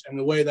backstage, and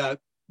the way that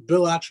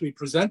Bill actually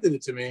presented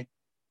it to me,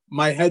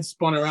 my head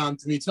spun around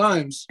 3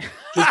 times,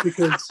 just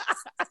because,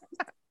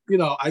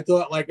 I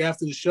thought like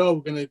after the show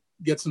we're going to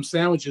get some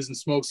sandwiches and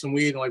smoke some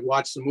weed and like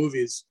watch some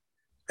movies.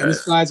 And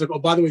this guy's like, oh,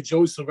 by the way,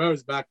 Joey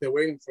Silvera's back there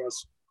waiting for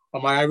us.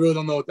 I'm like, I really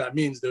don't know what that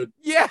means, dude.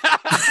 Yeah.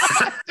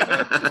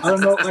 I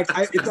don't know. Like,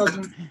 it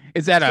doesn't.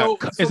 Is that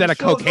a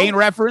cocaine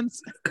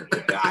reference?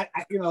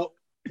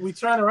 We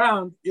turn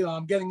around.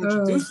 I'm getting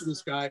introduced to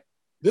this guy.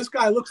 This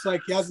guy looks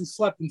like he hasn't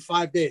slept in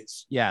 5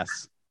 days.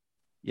 Yes.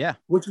 Yeah.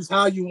 Which is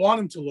how you want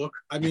him to look.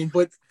 I mean,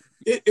 but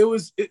it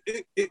was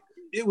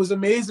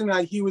amazing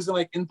that he was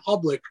like in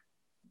public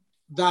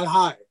that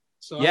high.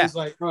 So I was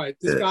like, all right,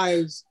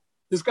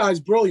 this guy's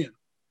brilliant.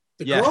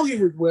 The girl he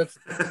was with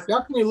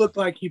definitely looked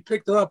like he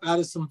picked her up out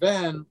of some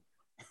van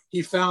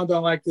he found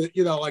on like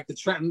the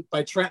Trenton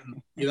by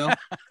Trenton, She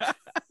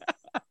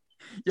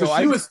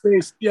was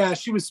spaced. Yeah,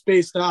 she was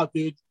spaced out,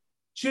 dude.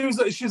 She was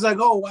like,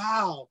 oh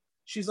wow.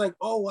 She's like,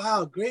 oh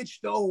wow, great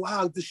show. Oh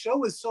wow, the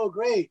show is so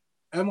great.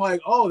 And I'm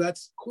like, oh,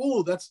 that's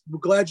cool. I'm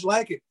glad you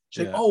like it.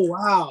 She's like, oh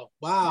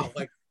wow.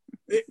 Like,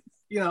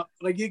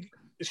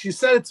 she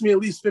said it to me at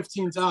least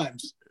 15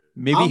 times.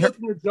 Maybe I'm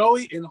looking at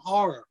Joey in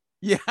horror.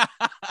 Yeah.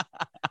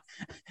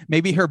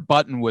 Maybe her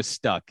button was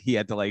stuck. He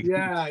had to like, He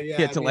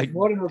had to like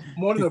more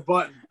than a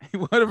button.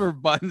 One of her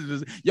buttons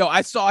was,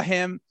 I saw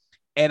him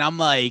and I'm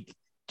like,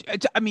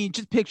 I mean,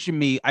 just picture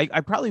me.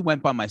 I probably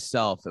went by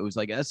myself. It was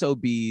like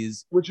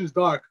SOBs, which is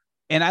dark.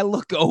 And I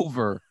look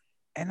over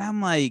and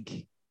I'm like,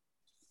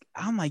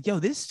 yo,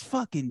 this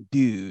fucking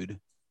dude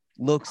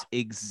looks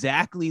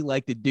exactly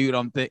like the dude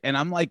and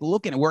I'm like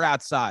looking, we're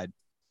outside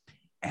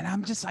and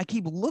I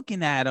keep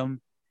looking at him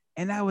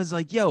and I was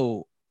like,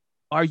 yo,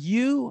 are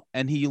you?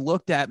 And he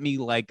looked at me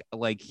like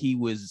he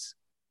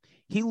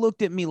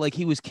looked at me like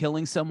he was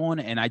killing someone,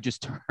 and I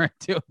just turned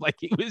to him like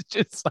he was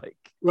just like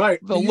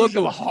the look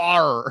of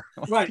horror.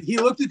 Right. He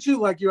looked at you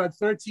like you had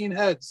 13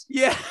 heads.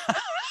 Yeah.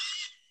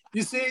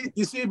 You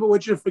see, but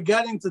what you're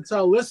forgetting to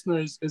tell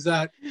listeners is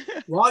that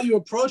while you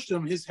approached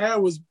him, his hair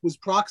was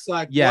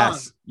peroxide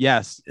blonde.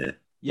 Yes. Yeah.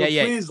 Yeah,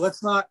 So please,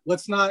 let's not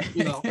let's not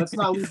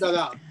leave that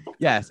out.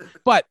 Yes,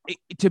 but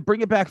to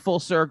bring it back full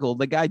circle,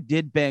 the guy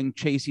did bang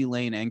Chasey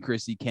Lane and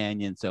Chrissy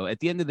Canyon. So at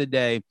the end of the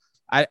day,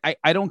 I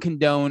don't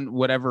condone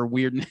whatever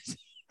weirdness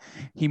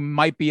he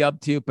might be up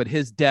to, but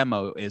his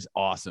demo is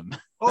awesome.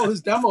 Oh,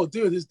 his demo,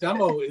 dude! His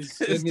demo is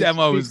His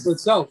demo is for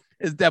itself.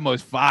 His demo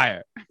is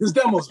fire. His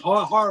demo is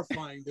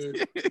horrifying,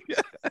 dude.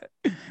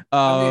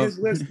 I mean, his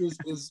list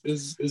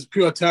is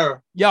pure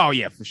terror. Yeah, oh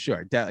yeah, for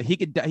sure. He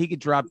could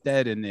drop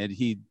dead, and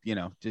he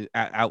just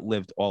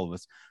outlived all of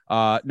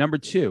us. Number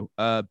 2,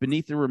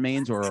 Beneath the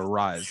Remains or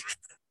Arise.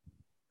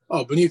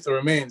 Oh, Beneath the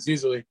Remains,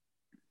 easily.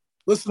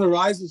 Listen,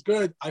 Arise is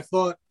good. I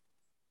thought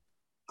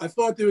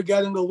they were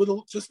getting a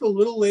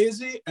little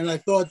lazy, and I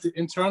thought the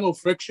internal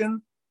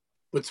friction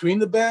between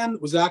the band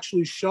was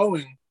actually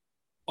showing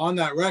on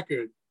that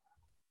record.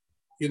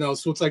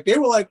 So it's like they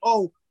were like,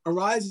 oh,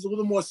 Arise is a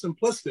little more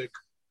simplistic.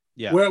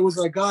 Yeah. Where it was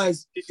like,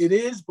 guys, it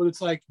is, but it's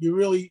like you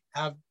really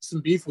have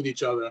some beef with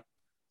each other.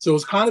 So it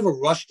was kind of a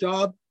rush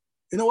job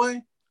in a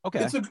way.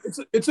 Okay.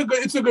 It's a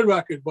good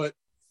record, but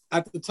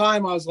at the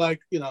time I was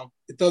like,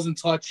 it doesn't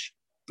touch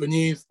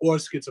Beneath or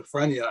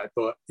Schizophrenia. I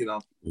thought,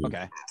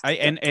 Okay.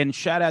 And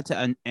shout out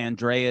to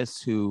Andreas,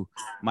 who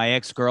my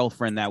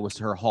ex-girlfriend, that was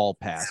her hall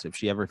pass. If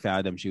she ever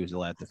found him, she was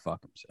allowed to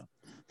fuck him. So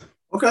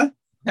okay.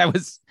 That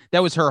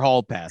was her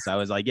hall pass. I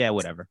was like, yeah,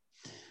 whatever.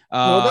 3,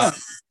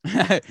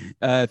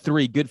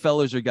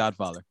 Goodfellas or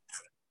Godfather?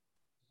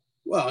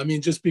 Well, I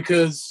mean, just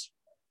because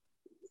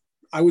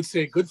I would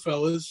say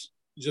Goodfellas,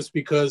 just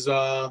because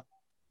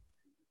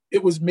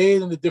it was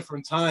made in a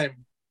different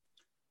time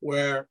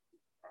where,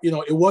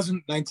 it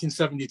wasn't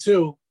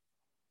 1972.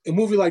 A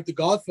movie like The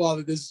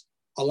Godfather, there's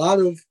a lot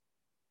of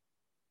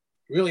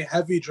really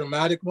heavy,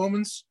 dramatic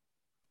moments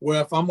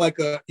where if I'm like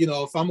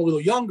if I'm a little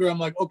younger, I'm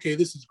like, okay,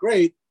 this is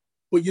great,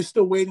 but you're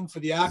still waiting for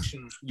the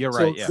action. You're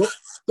right. Yeah.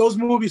 Those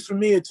movies for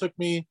me, it took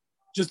me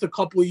just a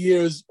couple of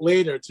years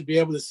later to be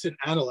able to sit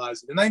and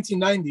analyze it. In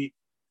 1990,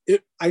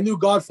 I knew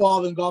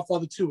Godfather and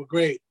Godfather 2 were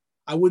great.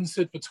 I wouldn't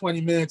sit for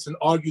 20 minutes and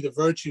argue the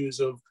virtues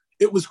of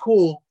it was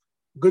cool.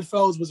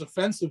 Goodfellas was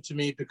offensive to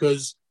me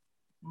because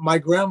my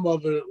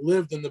grandmother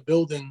lived in the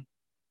building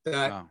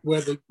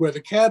where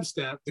the cab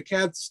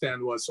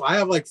stand was. So I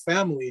have like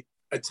family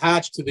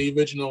attached to the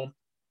original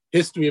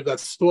history of that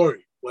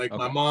story. Like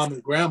my mom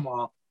and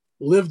grandma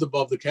lived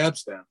above the cab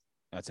stand.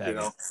 That's heavy.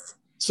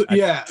 So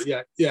yeah,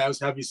 it was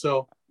heavy.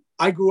 So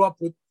I grew up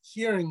with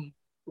hearing,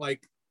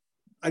 like,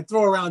 I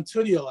throw around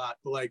Tootie a lot,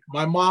 but like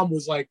my mom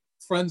was like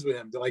friends with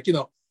him. They're like,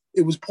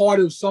 it was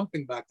part of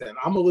something back then.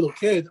 I'm a little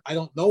kid. I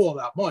don't know all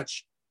that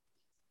much.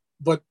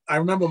 But I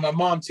remember my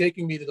mom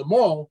taking me to the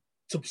mall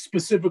to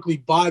specifically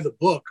buy the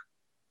book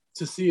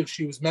to see if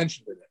she was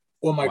mentioned in it,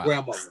 or my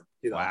grandmother.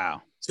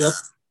 Wow. So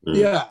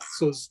yeah.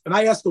 So, and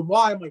I asked her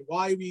why. I'm like,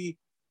 why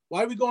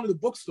are we going to the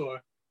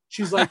bookstore?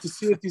 She's like, to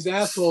see if these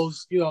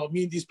assholes,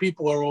 me and these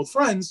people are old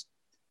friends.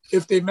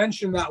 If they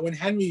mention that when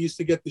Henry used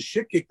to get the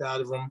shit kicked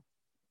out of him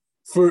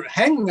for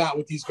hanging out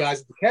with these guys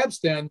at the cab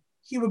stand,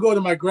 he would go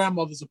to my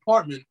grandmother's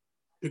apartment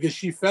because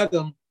she fed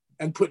him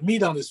and put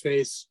meat on his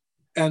face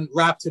and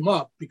wrapped him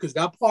up, because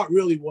that part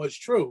really was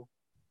true.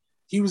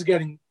 He was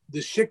getting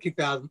the shit kicked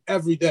out of him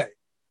every day.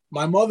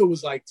 My mother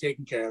was like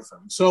taking care of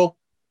him. So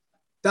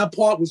that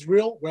part was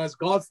real. Whereas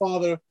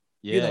Godfather,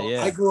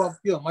 I grew up,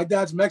 my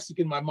dad's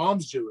Mexican, my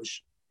mom's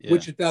Jewish,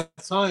 which at that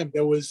time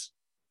there was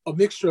a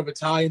mixture of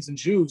Italians and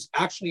Jews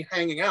actually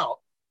hanging out.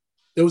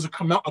 There was a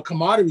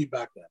camaraderie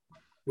back then,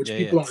 which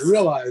people don't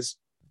realize.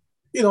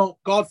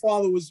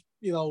 Godfather was,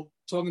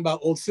 talking about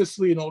old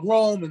Sicily and old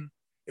Rome, and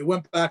it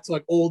went back to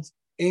like old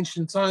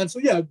ancient times. So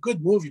yeah,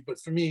 good movie, but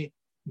for me,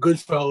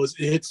 Goodfellas,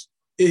 it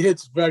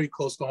hits very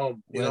close to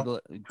home.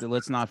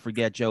 Let's not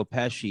forget Joe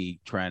Pesci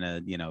trying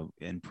to,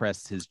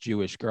 impress his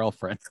Jewish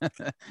girlfriend.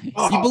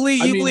 You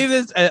believe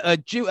this? A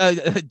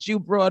Jew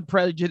broad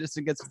prejudice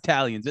against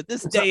Italians at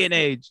this day and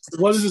age.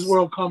 What is this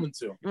world coming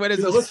to? What is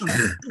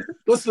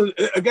listen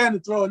again, to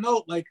throw a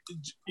note, like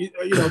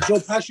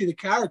Joe Pesci, the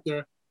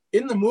character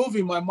in the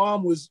movie, my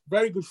mom was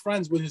very good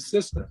friends with his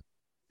sister.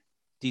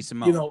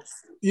 DeSimone.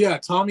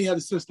 Tommy had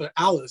a sister,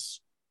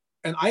 Alice,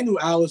 and I knew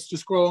Alice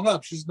just growing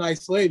up. She's a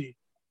nice lady.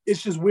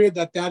 It's just weird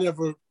that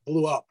ever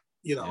blew up,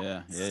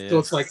 Yeah. So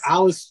it's like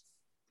Alice,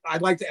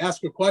 I'd like to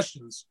ask her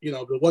questions, but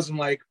it wasn't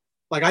like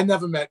I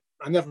never met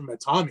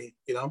Tommy,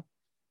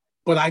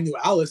 but I knew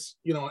Alice,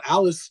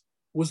 Alice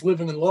was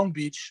living in Long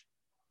Beach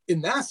in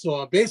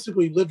Nassau,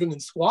 basically living in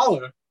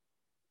squalor.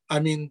 I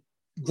mean,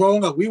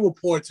 growing up, we were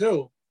poor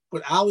too,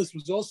 but Alice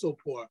was also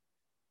poor.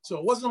 So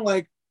it wasn't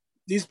like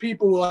these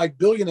people were like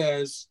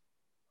billionaires.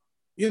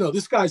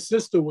 This guy's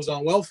sister was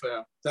on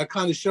welfare. That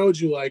kind of showed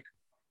you like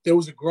there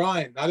was a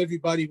grind. Not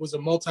everybody was a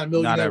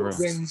multimillionaire with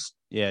things.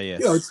 Yeah.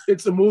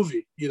 It's a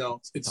movie.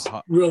 It's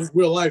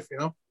real life.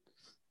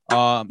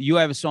 You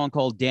have a song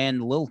called Dan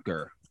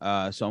Lilker.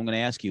 So I'm going to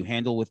ask you,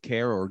 Handle with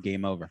Care or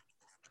Game Over?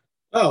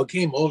 Oh,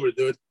 Game Over,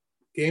 dude.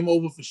 Game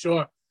Over for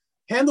sure.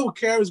 Handle with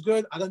Care is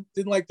good.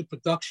 Didn't like the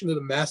production of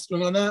the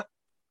mastering on that.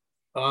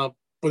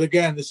 But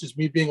again, this is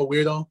me being a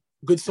weirdo.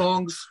 Good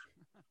songs,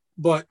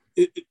 but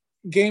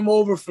Game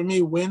Over for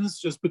me wins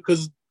just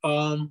because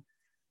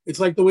it's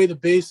like the way the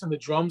bass and the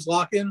drums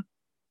lock in,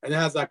 and it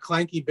has that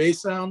clanky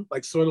bass sound,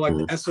 like sort of like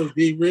the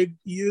SOD rig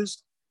he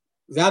used.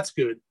 That's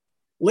good.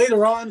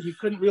 Later on, you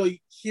couldn't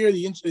really hear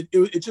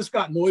it just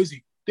got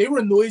noisy. They were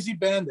a noisy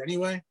band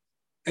anyway.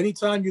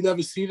 Anytime you'd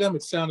ever see them,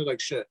 it sounded like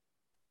shit,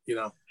 you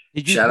know.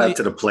 Shout out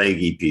to the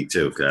Plague EP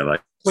too, because I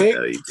like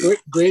that EP.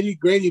 Great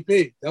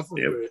EP,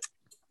 definitely great.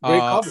 Great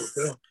cover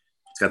too.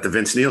 It's got the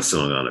Vince Neil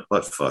song on it.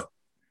 What the fuck?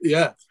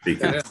 Yeah.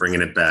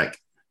 Bringing it back.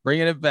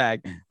 Bringing it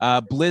back.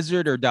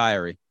 Blizzard or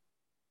Diary?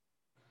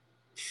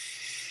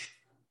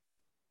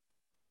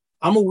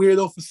 I'm a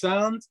weirdo for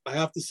sound. I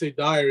have to say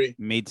Diary.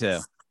 Me too.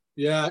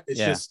 Yeah, it's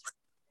just,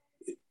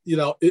 you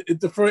know,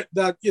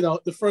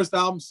 the first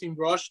album seemed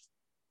rushed.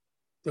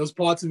 There was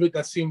parts of it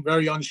that seemed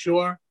very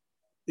unsure.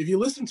 If you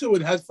listen to it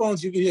with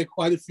headphones, you can hear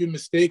quite a few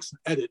mistakes and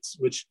edits,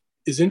 which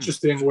is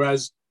interesting.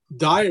 Whereas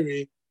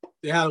Diary,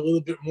 they had a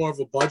little bit more of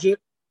a budget,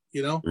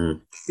 you know,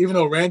 even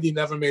though Randy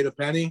never made a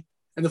penny.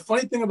 And the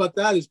funny thing about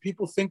that is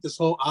people think this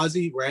whole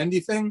Ozzy-Randy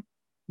thing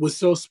was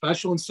so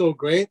special and so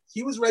great.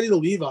 He was ready to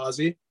leave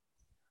Ozzy.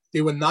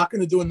 They were not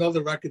going to do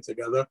another record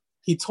together.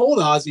 He told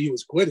Ozzy he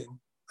was quitting.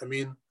 I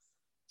mean,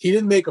 he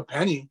didn't make a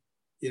penny.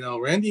 You know,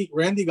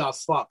 Randy got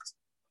fucked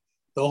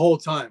the whole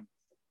time.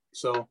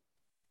 So,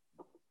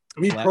 I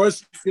mean,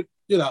 personally,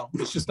 you know,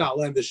 it's just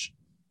outlandish.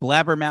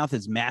 Blabbermouth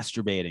is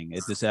masturbating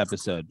at this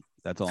episode.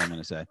 That's all I'm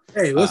going to say.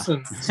 Hey,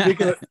 listen,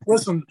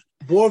 listen,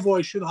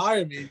 Boerboy should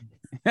hire me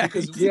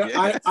because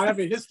I have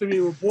a history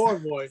with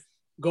Boerboy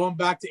going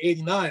back to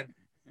 89.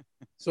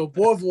 So,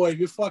 Boerboy, if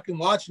you're fucking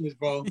watching this,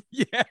 bro,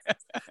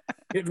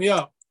 hit me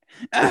up.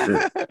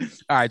 All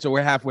right, so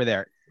we're halfway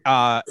there.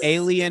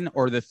 Alien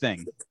or The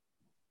Thing?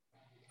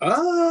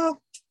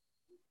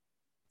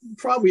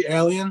 Probably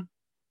Alien,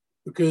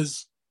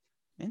 because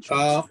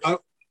I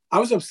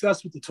was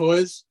obsessed with the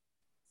toys,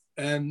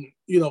 and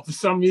you know, for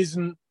some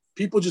reason,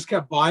 people just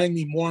kept buying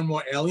me more and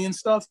more Alien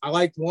stuff. I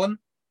liked one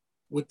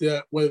where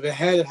the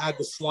head had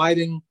the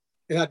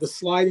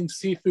sliding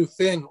see-through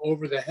thing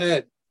over the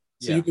head,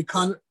 so you could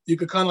kind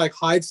of like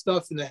hide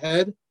stuff in the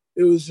head.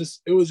 It was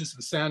just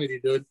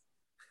insanity, dude.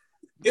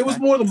 It was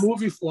more the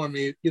movie for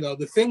me. You know,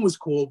 The Thing was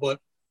cool, but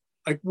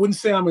I wouldn't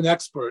say I'm an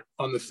expert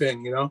on The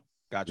Thing, you know?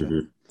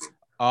 Gotcha.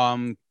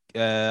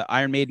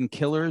 Iron Maiden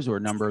Killers or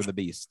Number of the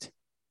Beast?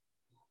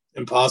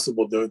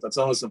 Impossible, dude. That's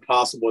almost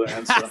impossible to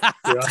answer.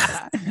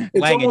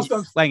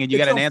 Langan, you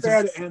got an answer? It's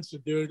unfair to answer,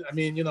 dude. I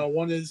mean, you know,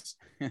 one is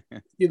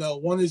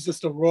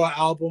just a raw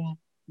album.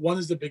 One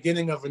is the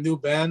beginning of a new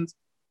band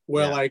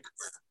where like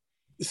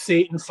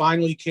Satan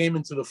finally came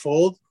into the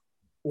fold,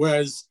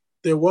 whereas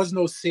there was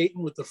no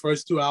Satan with the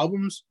first two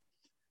albums,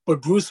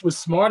 but Bruce was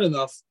smart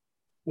enough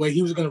where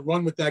he was going to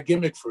run with that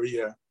gimmick for a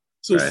year.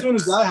 So as soon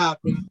as that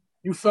happened,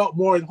 you felt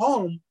more at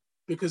home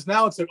because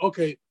now it's like,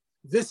 okay,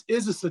 this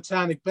is a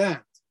satanic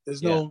band.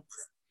 There's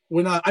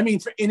we're not, I mean,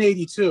 in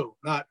 82,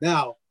 not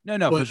now. No,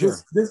 but for sure.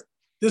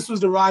 This was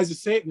the rise of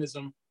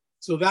Satanism.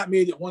 So that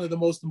made it one of the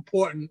most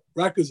important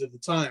records at the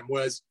time,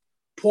 whereas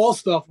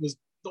Paul's the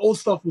old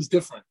stuff was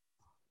different.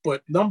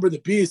 But Number of the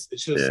Beast,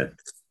 it's just,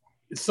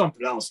 it's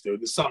something else, dude.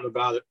 There's something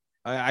about it.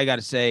 I got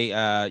to say,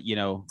 you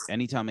know,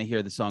 anytime I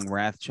hear the song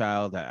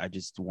Wrathchild, I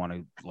just want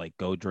to like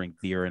go drink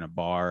beer in a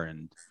bar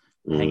and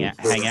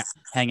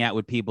hang out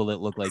with people that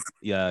look like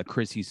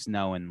Chrissy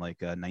Snow in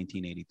like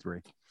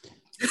 1983.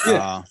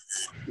 But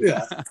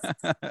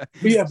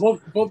yeah,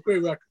 both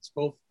great records,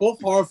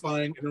 both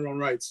horrifying in their own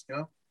rights. You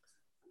know.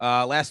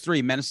 Last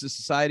three: Menace to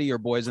Society or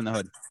Boys in the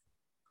Hood.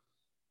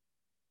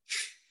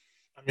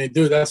 I mean,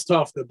 dude, that's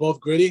tough. They're both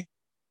gritty.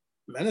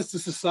 Menace to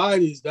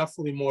Society is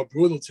definitely more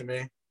brutal to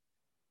me,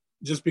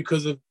 just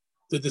because of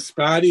the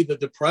disparity, the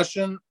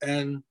depression,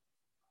 and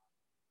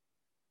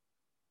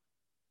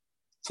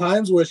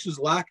times where it's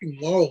just lacking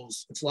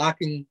morals. It's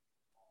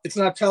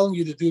not telling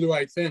you to do the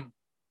right thing.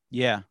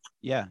 Yeah,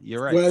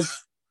 you're right.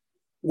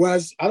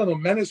 Whereas I don't know,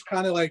 Menace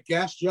kind of like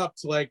gassed you up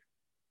to like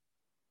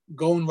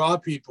go and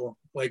rob people,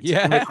 like to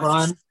commit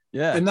crime,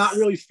 and not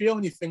really feel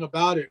anything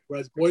about it.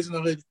 Whereas Boys in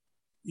the Hood,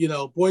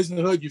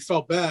 you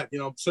felt bad. You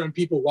know, certain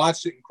people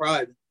watched it and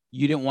cried.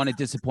 You didn't want to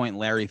disappoint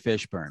Larry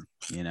Fishburne,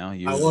 you know.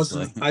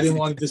 I didn't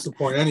want to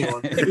disappoint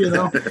anyone, you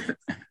know.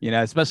 You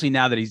know, especially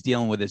now that he's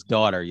dealing with his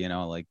daughter, you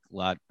know, like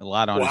a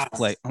lot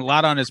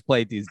on his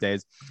plate these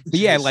days. But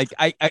yeah, like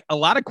I a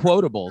lot of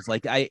quotables.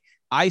 Like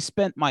I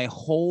spent my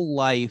whole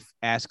life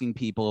asking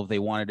people if they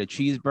wanted a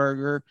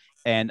cheeseburger,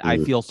 and I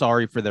feel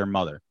sorry for their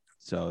mother.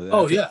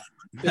 So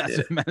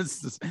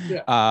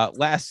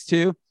last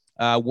two,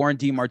 Warren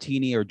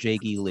DeMartini or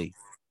J.G. Lee.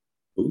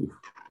 Ooh,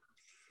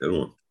 good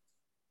one.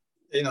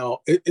 You know,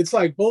 it's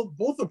like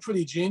both are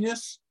pretty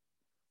genius.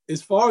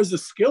 As far as the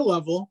skill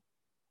level,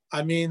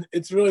 I mean,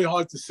 it's really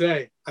hard to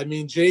say. I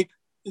mean, Jake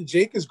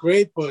is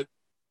great, but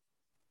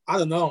I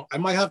don't know. I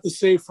might have to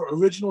say for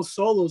original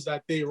solos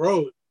that they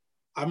wrote,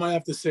 I might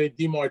have to say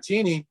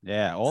DeMartini.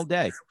 Yeah, all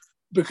day.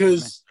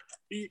 Because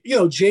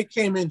Jake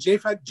came in.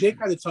 Jake had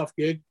a tough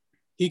gig.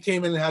 He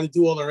came in and had to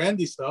do all the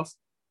Randy stuff.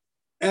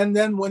 And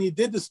then when he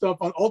did the stuff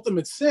on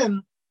Ultimate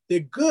Sin, they're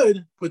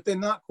good, but they're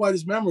not quite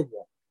as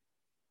memorable.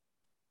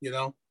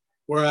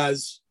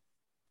 Whereas,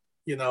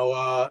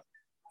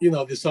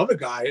 this other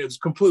guy, it was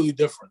completely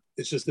different.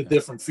 It's just a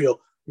different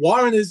feel.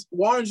 Warren's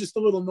just a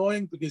little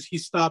annoying because he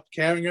stopped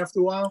caring after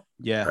a while.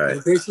 Yeah, Right.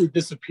 And basically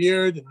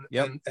disappeared.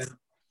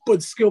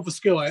 But skill for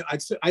skill,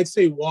 I'd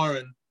say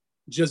Warren,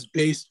 just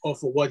based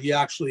off of what he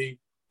actually.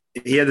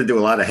 He had to do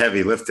a lot of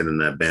heavy lifting in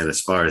that band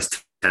as far as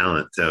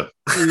talent too.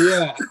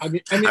 Yeah, I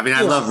mean,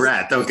 I love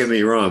Rat. Don't get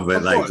me wrong,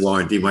 but like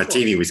Warren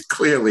DeMartini was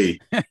clearly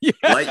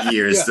light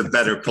years the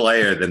better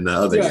player than the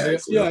other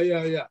guys. Yeah.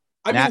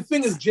 I mean, the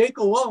thing is, Jake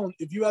alone,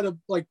 if you had to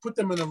like put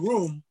them in a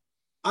room,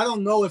 I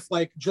don't know if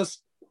like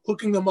just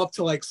hooking them up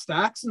to like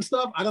stacks and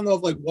stuff. I don't know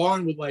if like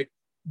Warren would like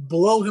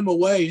blow him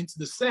away into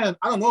the sand.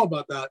 I don't know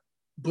about that,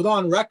 but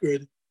on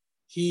record,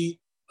 he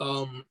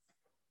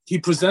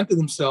presented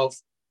himself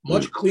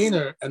much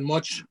cleaner and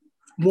much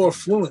more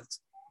fluent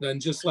than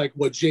just like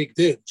what Jake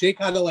did. Jake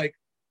had to like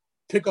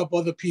pick up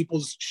other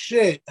people's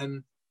shit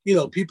and,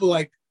 people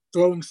like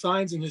throwing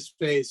signs in his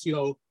face,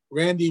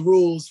 Randy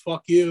rules,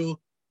 fuck you.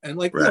 And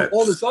like,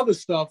 all this other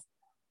stuff,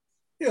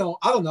 I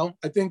don't know.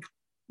 I think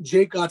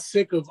Jake got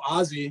sick of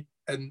Ozzy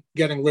and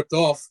getting ripped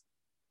off.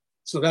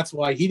 So that's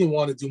why he didn't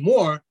want to do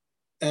more.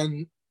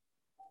 And,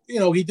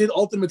 he did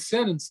Ultimate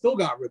Sin and still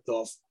got ripped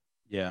off.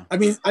 Yeah. I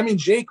mean,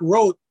 Jake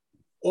wrote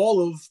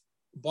all of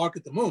Bark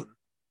at the Moon.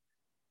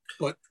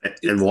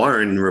 And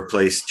Warren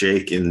replaced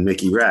Jake and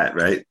Mickey Rat,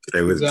 right?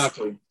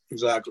 Exactly.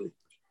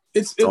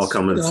 It's all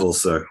coming full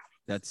circle.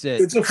 That's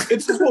it.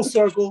 It's a full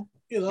circle,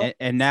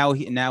 And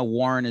now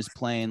Warren is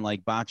playing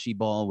like bocce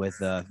ball with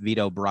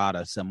Vito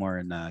Bratta somewhere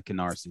in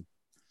Canarsie.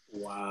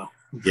 Wow.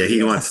 Yeah,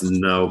 he wants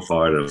no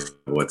part of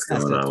what's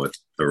going on with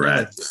the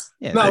Rat.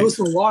 Yeah, no,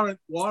 listen, Warren.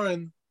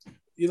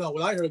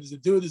 What I heard is the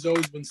dude has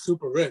always been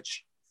super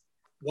rich.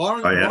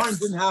 Warren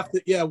didn't have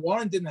to. Yeah,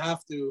 Warren didn't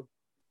have to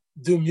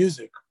do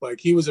music. Like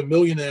he was a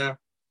millionaire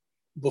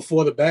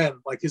before the band.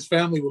 Like his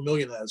family were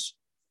millionaires.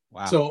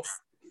 Wow. So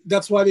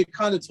that's why they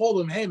kind of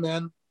told him, hey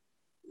man,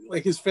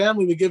 like his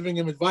family were giving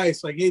him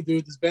advice, like, hey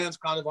dude, this band's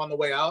kind of on the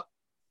way out.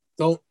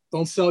 Don't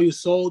sell your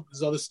soul.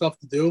 There's other stuff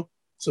to do.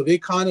 So they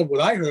kind of,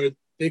 what I heard,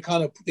 they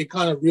kind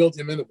of reeled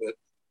him in a bit.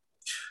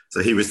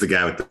 So he was the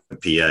guy with the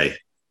PA.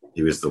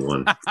 He was the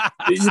one.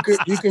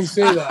 You can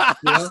say that.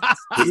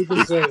 You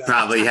can say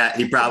that.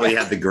 He probably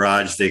had the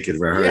garage they could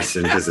rehearse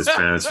in because his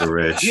parents were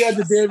rich. He had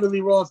the David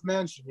Lee Roth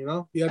mansion.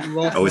 He had the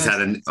Roth.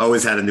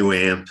 Always had a new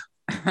amp.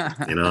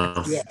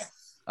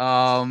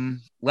 Yeah.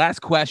 Last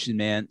question,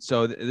 man.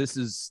 So this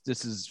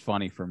is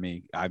funny for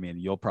me. I mean,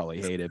 you'll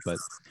probably hate it, but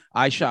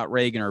I Shot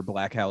Reagan or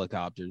Black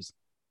Helicopters.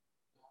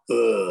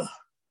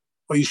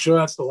 Are you sure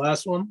that's the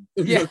last one?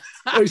 Yeah.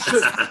 I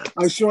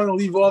sure want to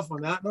leave off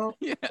on that note.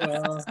 Yeah.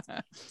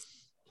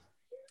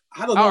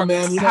 I don't know,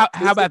 man.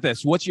 How about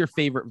this? What's your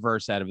favorite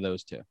verse out of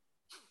those two?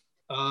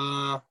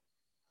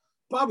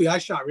 Probably I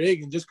Shot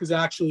Reagan, just because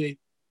I actually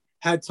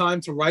had time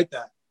to write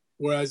that.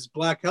 Whereas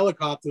Black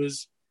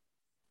Helicopters,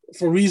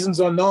 for reasons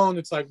unknown,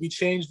 it's like we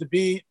changed the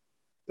beat,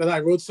 then I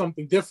wrote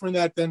something different,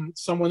 that then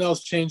someone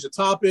else changed the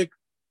topic.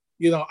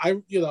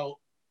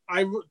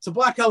 To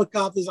Black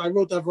Helicopters, I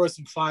wrote that verse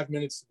in 5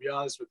 minutes, to be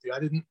honest with you.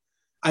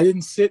 I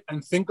didn't sit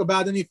and think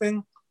about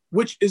anything,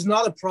 which is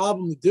not a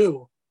problem to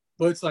do,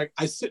 but it's like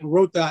I sit and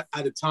wrote that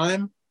at a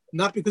time,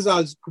 not because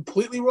I was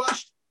completely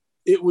rushed.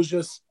 It was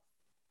just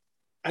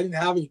I didn't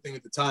have anything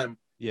at the time.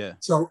 Yeah.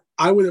 So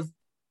I would have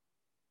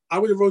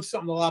wrote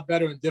something a lot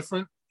better and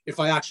different if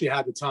I actually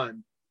had the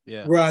time.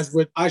 Yeah. Whereas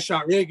with I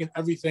Shot Reagan,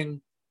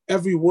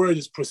 every word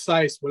is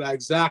precise, what I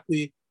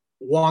exactly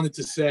wanted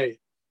to say,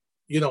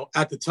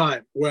 at the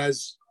time.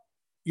 Whereas,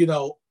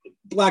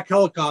 Black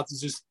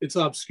Helicopters, it's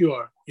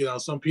obscure.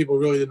 Some people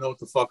really didn't know what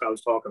the fuck I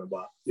was talking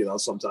about,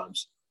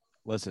 sometimes.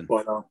 Listen,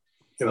 but,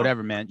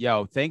 whatever, man.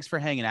 Yo, thanks for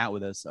hanging out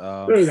with us.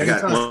 I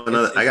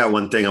got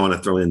one thing I want to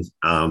throw in.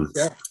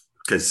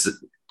 Because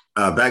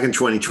back in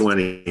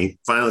 2020,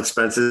 Final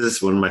Expenses,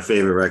 one of my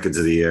favorite records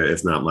of the year,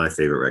 if not my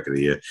favorite record of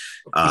the year.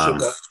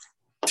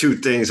 Two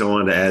things I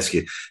wanted to ask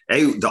you.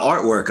 Hey, the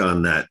artwork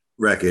on that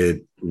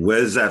record,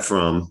 where's that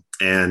from?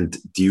 And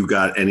do you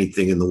got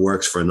anything in the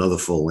works for another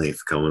full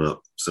length coming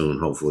up soon,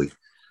 hopefully?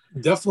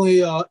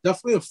 Definitely a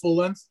full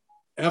length.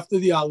 After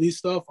the Ali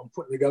stuff, I'm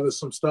putting together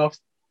some stuff.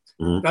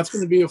 Mm-hmm. That's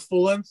going to be a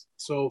full length.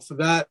 So for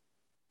that,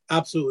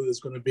 absolutely,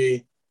 there's going to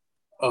be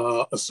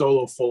a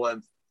solo full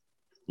length.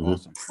 Mm-hmm.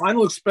 Awesome.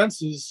 Final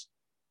Expenses,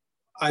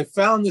 I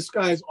found this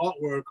guy's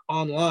artwork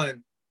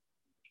online,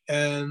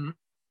 and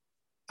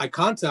I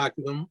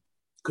contacted him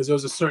because there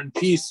was a certain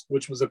piece,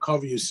 which was a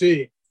cover you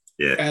see.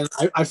 Yeah. And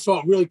I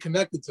felt really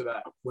connected to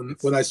that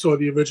when I saw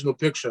the original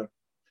picture.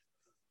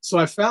 So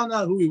I found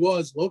out who he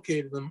was,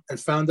 located him, and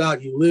found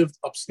out he lived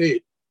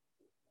upstate.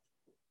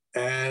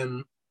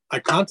 And I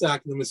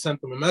contacted him and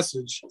sent him a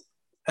message.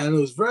 And it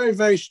was very,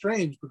 very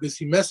strange because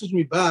he messaged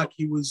me back.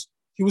 He was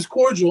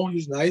cordial. He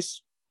was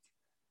nice.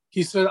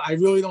 He said, I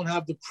really don't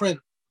have the print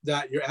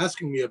that you're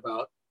asking me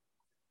about,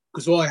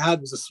 because all I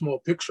had was a small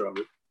picture of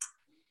it.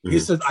 He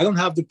said, I don't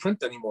have the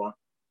print anymore.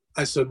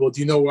 I said, well,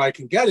 do you know where I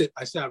can get it?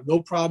 I said, I have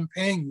no problem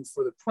paying you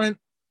for the print,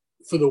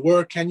 for the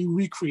work. Can you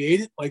recreate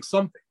it like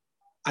something?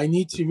 I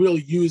need to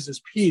really use this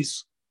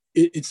piece.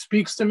 It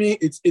speaks to me.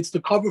 It's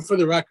the cover for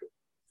the record.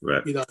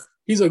 Right. You know,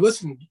 he's like,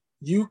 listen,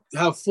 you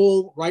have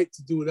full right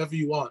to do whatever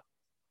you want.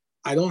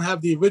 I don't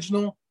have the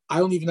original. I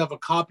don't even have a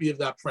copy of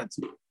that print.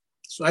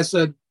 So I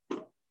said,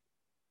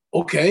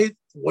 okay,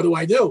 what do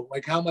I do?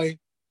 Like, how am I?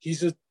 He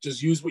said,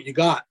 just use what you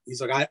got.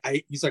 He's like,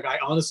 I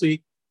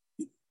honestly,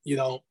 you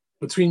know,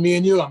 between me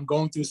and you, I'm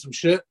going through some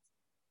shit.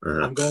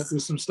 I'm going through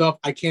some stuff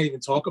I can't even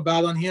talk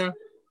about on here.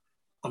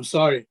 I'm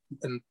sorry.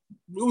 And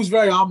it was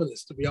very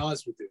ominous, to be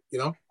honest with you, you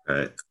know?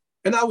 Right.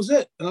 And that was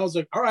it. And I was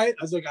like, all right.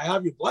 I was like, I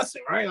have your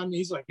blessing, right? I mean,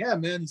 he's like, yeah,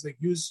 man. He's like,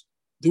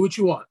 do what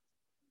you want.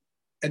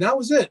 And that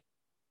was it.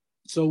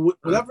 So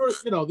whatever,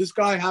 you know, this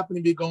guy happened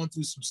to be going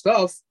through some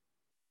stuff,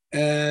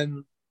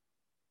 and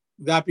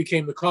that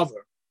became the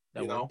cover.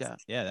 That worked out.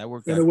 Yeah, that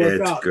worked and out. it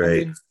worked It's out.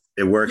 great. I mean,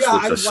 It works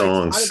with the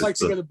songs. I'd like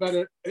to get a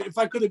better, if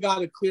I could have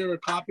got a clearer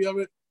copy of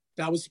it,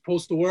 that was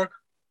supposed to work.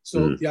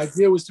 So the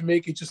idea was to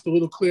make it just a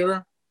little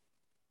clearer.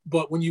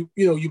 But when you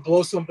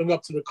blow something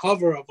up to the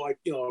cover of, like,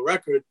 you know, a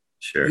record,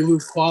 Sure. you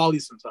lose quality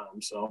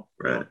sometimes. So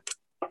Right.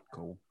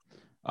 Cool.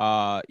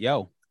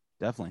 Yo,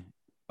 definitely.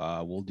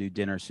 We'll do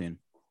dinner soon.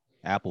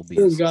 Applebee's.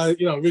 we got,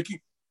 you know,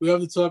 Ricky. We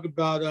have to talk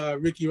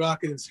about Ricky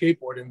Rocket and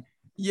skateboarding.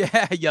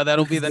 Yeah,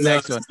 that'll be the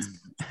next one.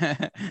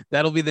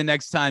 That'll be the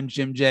next time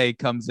Jim J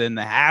comes in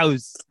the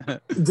house.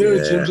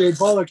 Dude, Jim J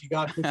Bullock, you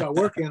got to put that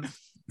work in.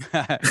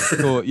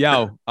 Cool.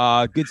 Yo,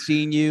 good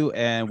seeing you,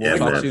 and we'll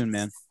talk soon,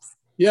 man.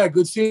 Yeah,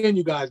 good seeing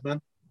you guys,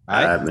 man.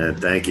 All right, man.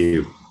 Thank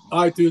you.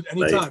 All right, dude.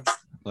 Anytime.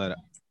 Later.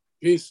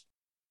 Peace.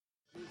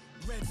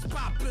 Red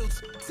spot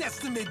builds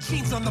testament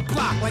jeans on the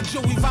block like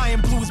Joey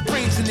Ryan blew his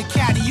brains in the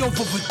caddy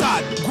over for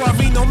thought.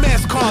 Guarino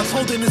mask cards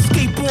holding a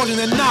skateboard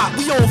in a knot.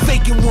 We all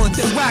vacant ones.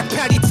 Then whack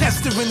Patty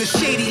Tester in the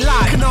shady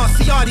lot.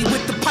 Canarciati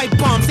with the pipe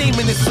bombs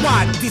aiming at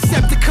SWAT.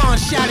 Decepticon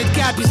shattered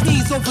Gabby's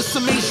knees over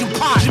some Asian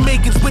pot.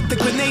 Jamaicans with the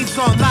grenades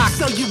on lock.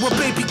 Sell you a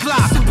baby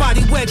Glock.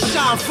 Somebody wet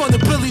shot in front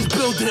of Billy's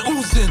building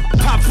oozing.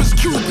 Pop was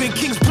Cuban,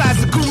 King's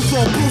Plaza goons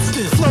all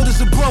boosting.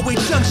 Floaters at Broadway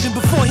Junction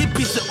before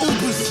hippies and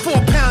Ubers.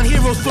 4-pound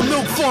heroes from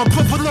Milk Farm.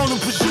 Provolone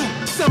and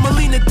prosciutto.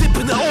 Semolina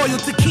dipping the oil,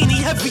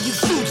 Takini heavy in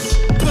suits.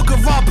 Booker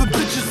robbing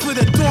bitches for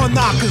the door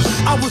knockers.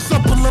 I was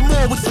up in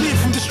Lemoore with Speed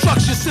from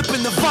Destruction,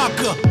 sipping the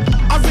vodka.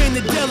 I ran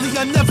the deli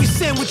on every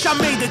sandwich, I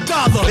made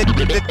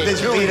 $1.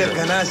 This be the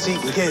Ganassi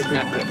kid.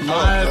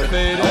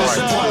 Once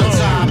upon a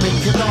time in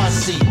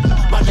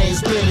Canarsie, my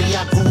name's Billy,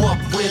 I grew up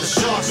where the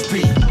sharks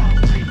be.